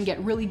step and get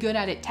really good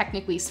at it,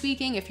 technically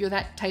speaking, if you're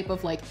that type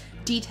of like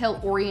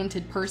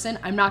detail-oriented person,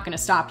 I'm not going to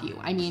stop you.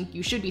 I mean,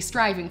 you should be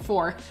striving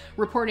for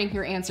reporting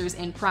your answers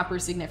in proper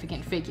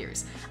significant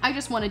figures. I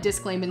just want to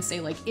disclaim and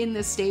say, like, in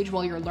this stage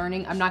while you're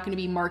learning, I'm not going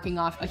to be marking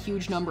off a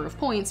huge number of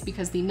points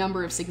because the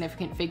number of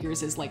significant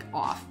figures is like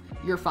off.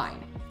 You're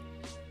fine.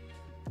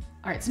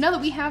 All right, so now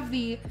that we have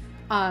the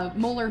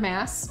molar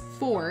mass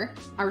for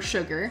our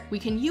sugar, we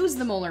can use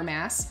the molar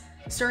mass,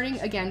 starting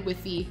again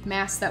with the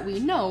mass that we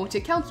know, to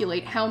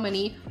calculate how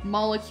many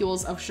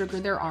molecules of sugar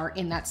there are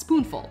in that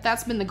spoonful.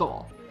 That's been the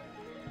goal.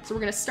 So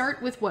we're going to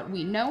start with what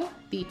we know,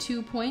 the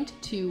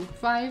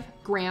 2.25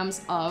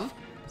 grams of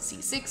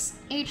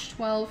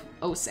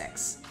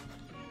C6H12O6.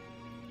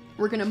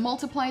 We're going to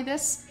multiply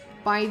this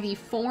by the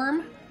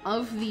form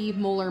of the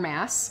molar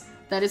mass.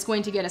 That is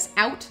going to get us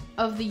out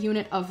of the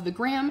unit of the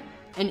gram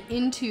and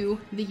into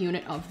the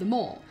unit of the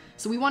mole.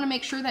 So we want to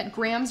make sure that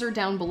grams are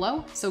down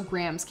below, so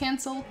grams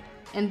cancel,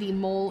 and the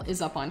mole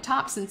is up on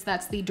top since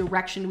that's the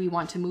direction we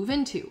want to move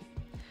into.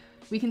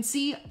 We can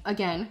see,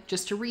 again,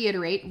 just to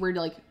reiterate, we're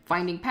like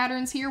finding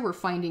patterns here, we're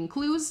finding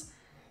clues.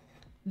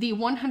 The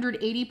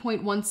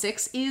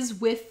 180.16 is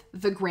with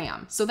the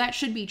gram, so that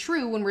should be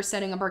true when we're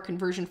setting up our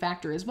conversion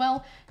factor as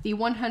well. The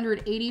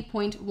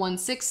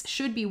 180.16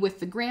 should be with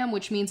the gram,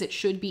 which means it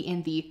should be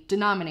in the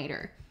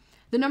denominator.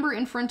 The number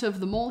in front of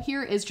the mole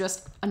here is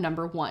just a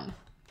number 1.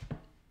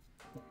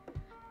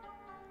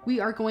 We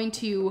are going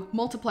to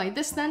multiply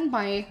this then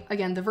by,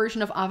 again, the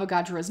version of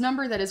Avogadro's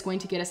number that is going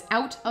to get us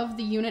out of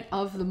the unit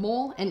of the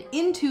mole and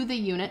into the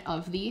unit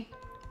of the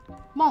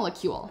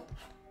molecule.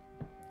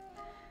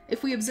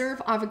 If we observe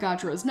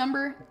Avogadro's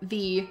number,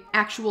 the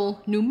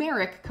actual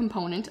numeric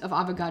component of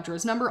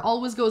Avogadro's number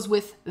always goes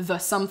with the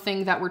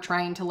something that we're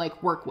trying to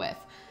like work with.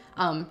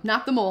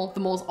 Not the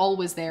mole's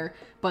always there,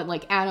 but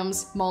like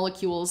atoms,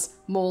 molecules,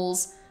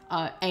 moles,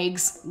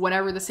 eggs,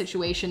 whatever the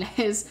situation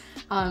is,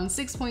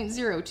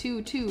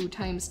 6.022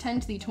 times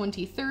 10 to the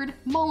 23rd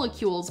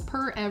molecules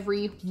per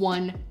every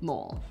 1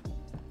 mole.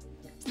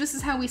 So this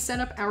is how we set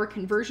up our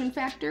conversion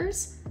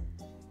factors.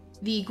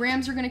 The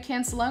grams are going to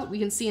cancel out. We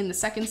can see in the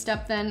second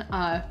step then,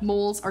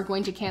 moles are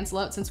going to cancel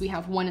out since we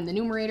have 1 in the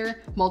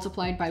numerator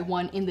multiplied by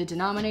 1 in the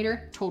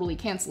denominator, totally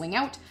canceling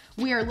out.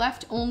 We are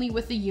left only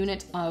with the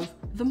unit of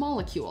the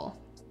molecule.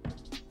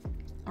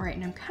 All right,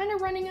 and I'm kind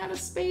of running out of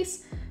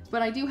space,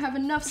 but I do have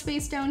enough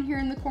space down here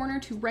in the corner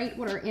to write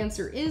what our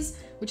answer is,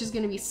 which is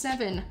going to be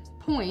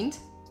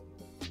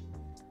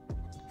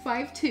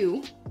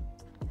 7.52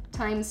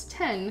 times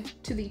 10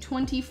 to the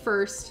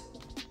 21st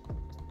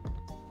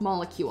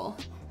molecule.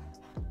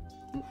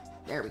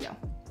 There we go.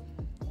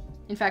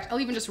 In fact,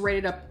 I'll even just write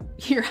it up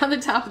here on the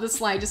top of the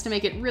slide just to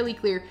make it really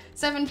clear.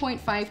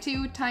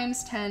 7.52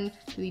 times 10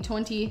 to the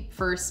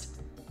 21st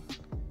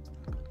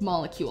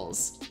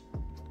molecules.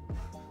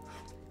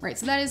 Right,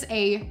 so that is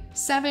a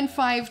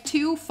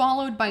 752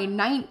 followed by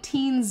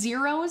 19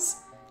 zeros,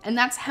 and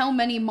that's how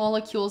many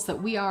molecules that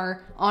we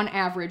are, on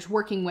average,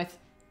 working with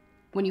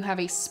when you have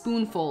a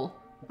spoonful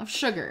of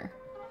sugar.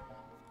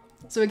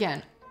 So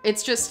again,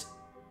 it's just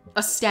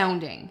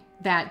astounding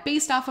that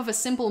based off of a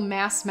simple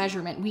mass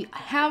measurement, we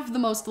have the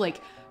most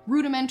like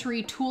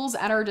rudimentary tools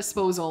at our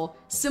disposal,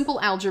 simple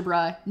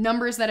algebra,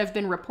 numbers that have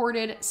been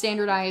reported,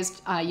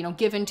 standardized,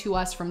 given to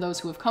us from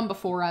those who have come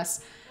before us,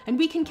 and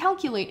we can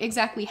calculate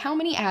exactly how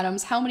many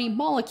atoms, how many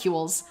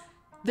molecules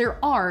there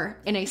are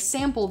in a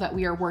sample that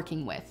we are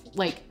working with.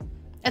 Like,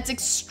 that's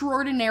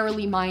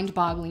extraordinarily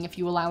mind-boggling if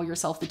you allow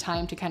yourself the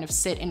time to kind of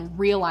sit and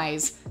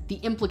realize the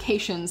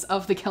implications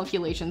of the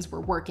calculations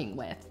we're working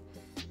with.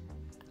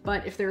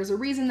 But if there is a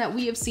reason that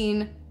we have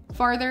seen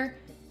farther,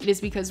 it is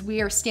because we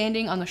are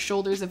standing on the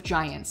shoulders of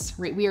giants,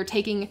 right? We are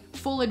taking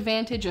full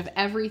advantage of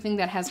everything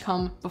that has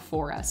come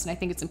before us, and I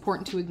think it's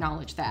important to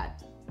acknowledge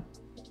that.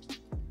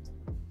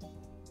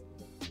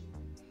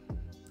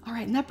 All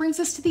right, and that brings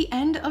us to the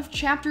end of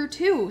chapter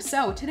 2.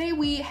 So today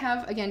we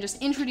have, again,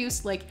 just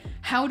introduced like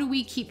how do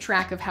we keep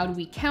track of, how do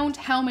we count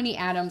how many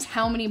atoms,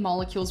 how many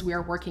molecules we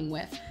are working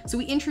with. So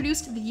we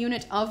introduced the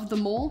unit of the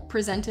mole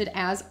presented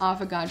as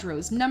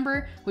Avogadro's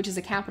number, which is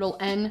a capital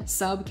N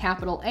sub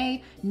capital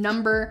A,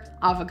 number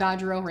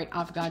Avogadro, right,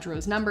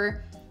 Avogadro's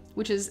number,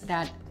 which is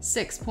that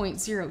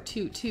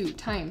 6.022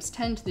 times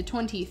 10 to the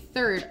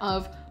 23rd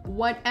of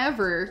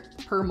whatever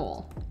per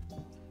mole.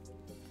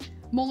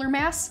 Molar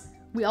mass,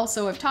 we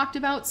also have talked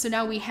about, so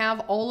now we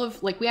have all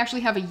of, like, we actually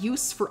have a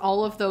use for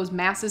all of those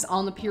masses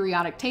on the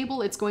periodic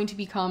table. It's going to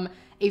become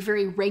a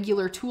very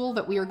regular tool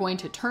that we are going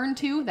to turn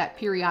to, that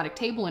periodic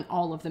table and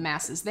all of the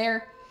masses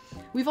there.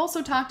 We've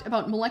also talked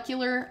about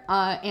molecular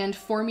and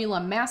formula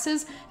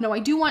masses. Now, I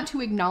do want to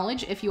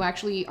acknowledge, if you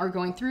actually are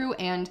going through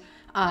and,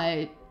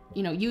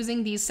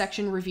 using these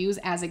section reviews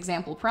as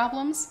example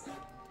problems,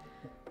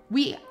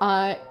 we,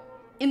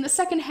 in the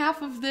second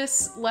half of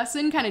this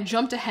lesson, kind of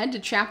jumped ahead to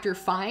chapter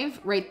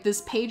 5, right?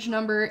 This page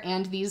number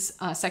and these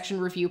section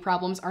review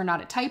problems are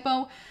not a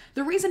typo.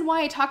 The reason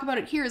why I talk about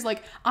it here is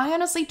like, I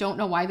honestly don't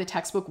know why the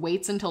textbook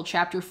waits until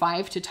chapter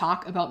 5 to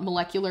talk about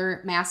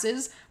molecular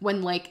masses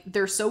when like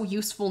they're so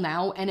useful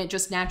now and it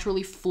just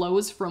naturally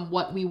flows from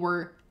what we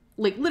were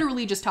like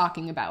literally just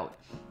talking about.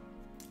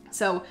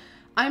 So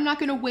I'm not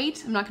gonna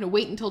wait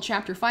until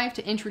chapter 5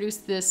 to introduce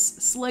this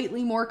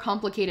slightly more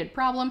complicated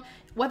problem.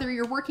 Whether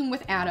you're working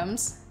with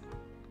atoms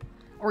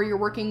or you're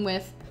working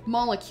with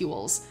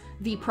molecules,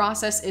 the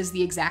process is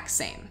the exact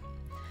same.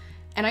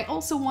 And I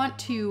also want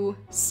to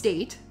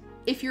state,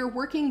 if you're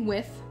working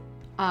with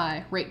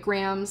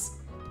grams,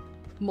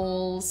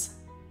 moles,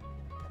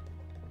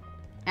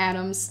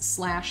 atoms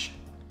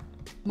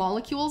 /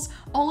 molecules,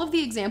 all of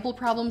the example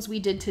problems we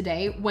did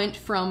today went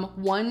from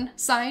one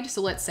side,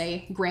 so let's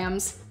say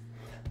grams,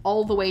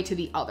 all the way to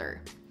the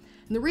other.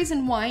 And the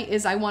reason why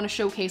is I want to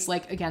showcase,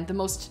 like, again, the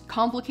most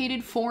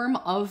complicated form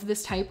of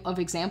this type of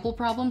example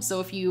problem.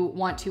 So if you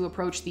want to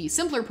approach the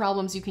simpler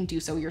problems, you can do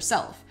so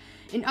yourself.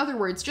 In other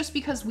words, just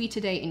because we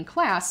today in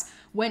class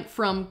went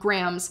from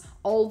grams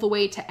all the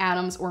way to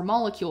atoms or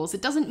molecules,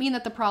 it doesn't mean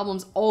that the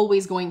problem's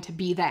always going to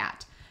be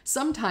that.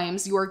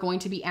 Sometimes you are going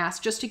to be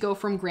asked just to go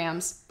from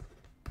grams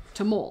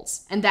to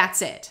moles, and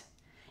that's it.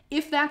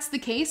 If that's the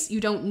case,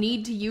 you don't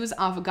need to use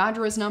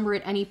Avogadro's number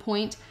at any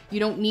point. You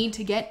don't need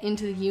to get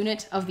into the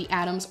unit of the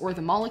atoms or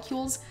the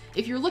molecules.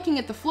 If you're looking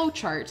at the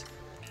flowchart,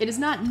 it is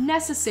not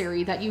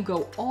necessary that you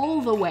go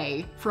all the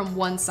way from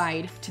one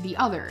side to the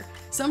other.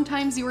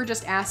 Sometimes you are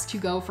just asked to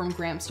go from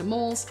grams to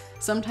moles.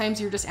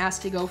 Sometimes you're just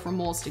asked to go from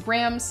moles to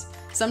grams.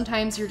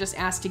 Sometimes you're just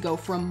asked to go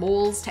from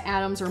moles to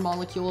atoms or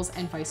molecules,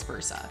 and vice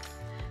versa.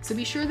 So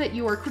be sure that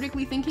you are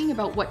critically thinking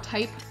about what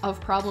type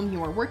of problem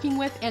you are working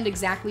with and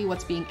exactly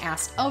what's being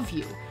asked of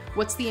you.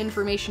 What's the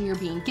information you're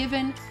being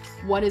given?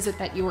 What is it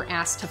that you were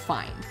asked to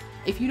find?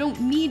 If you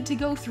don't need to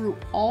go through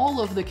all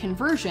of the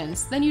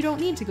conversions, then you don't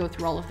need to go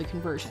through all of the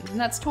conversions, and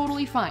that's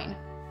totally fine.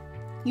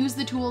 Use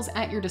the tools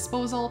at your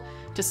disposal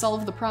to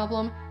solve the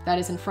problem that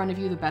is in front of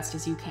you the best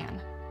as you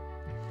can.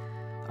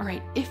 All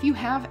right, if you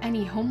have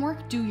any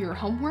homework, do your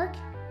homework,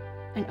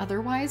 and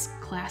otherwise,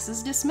 class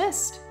is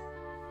dismissed.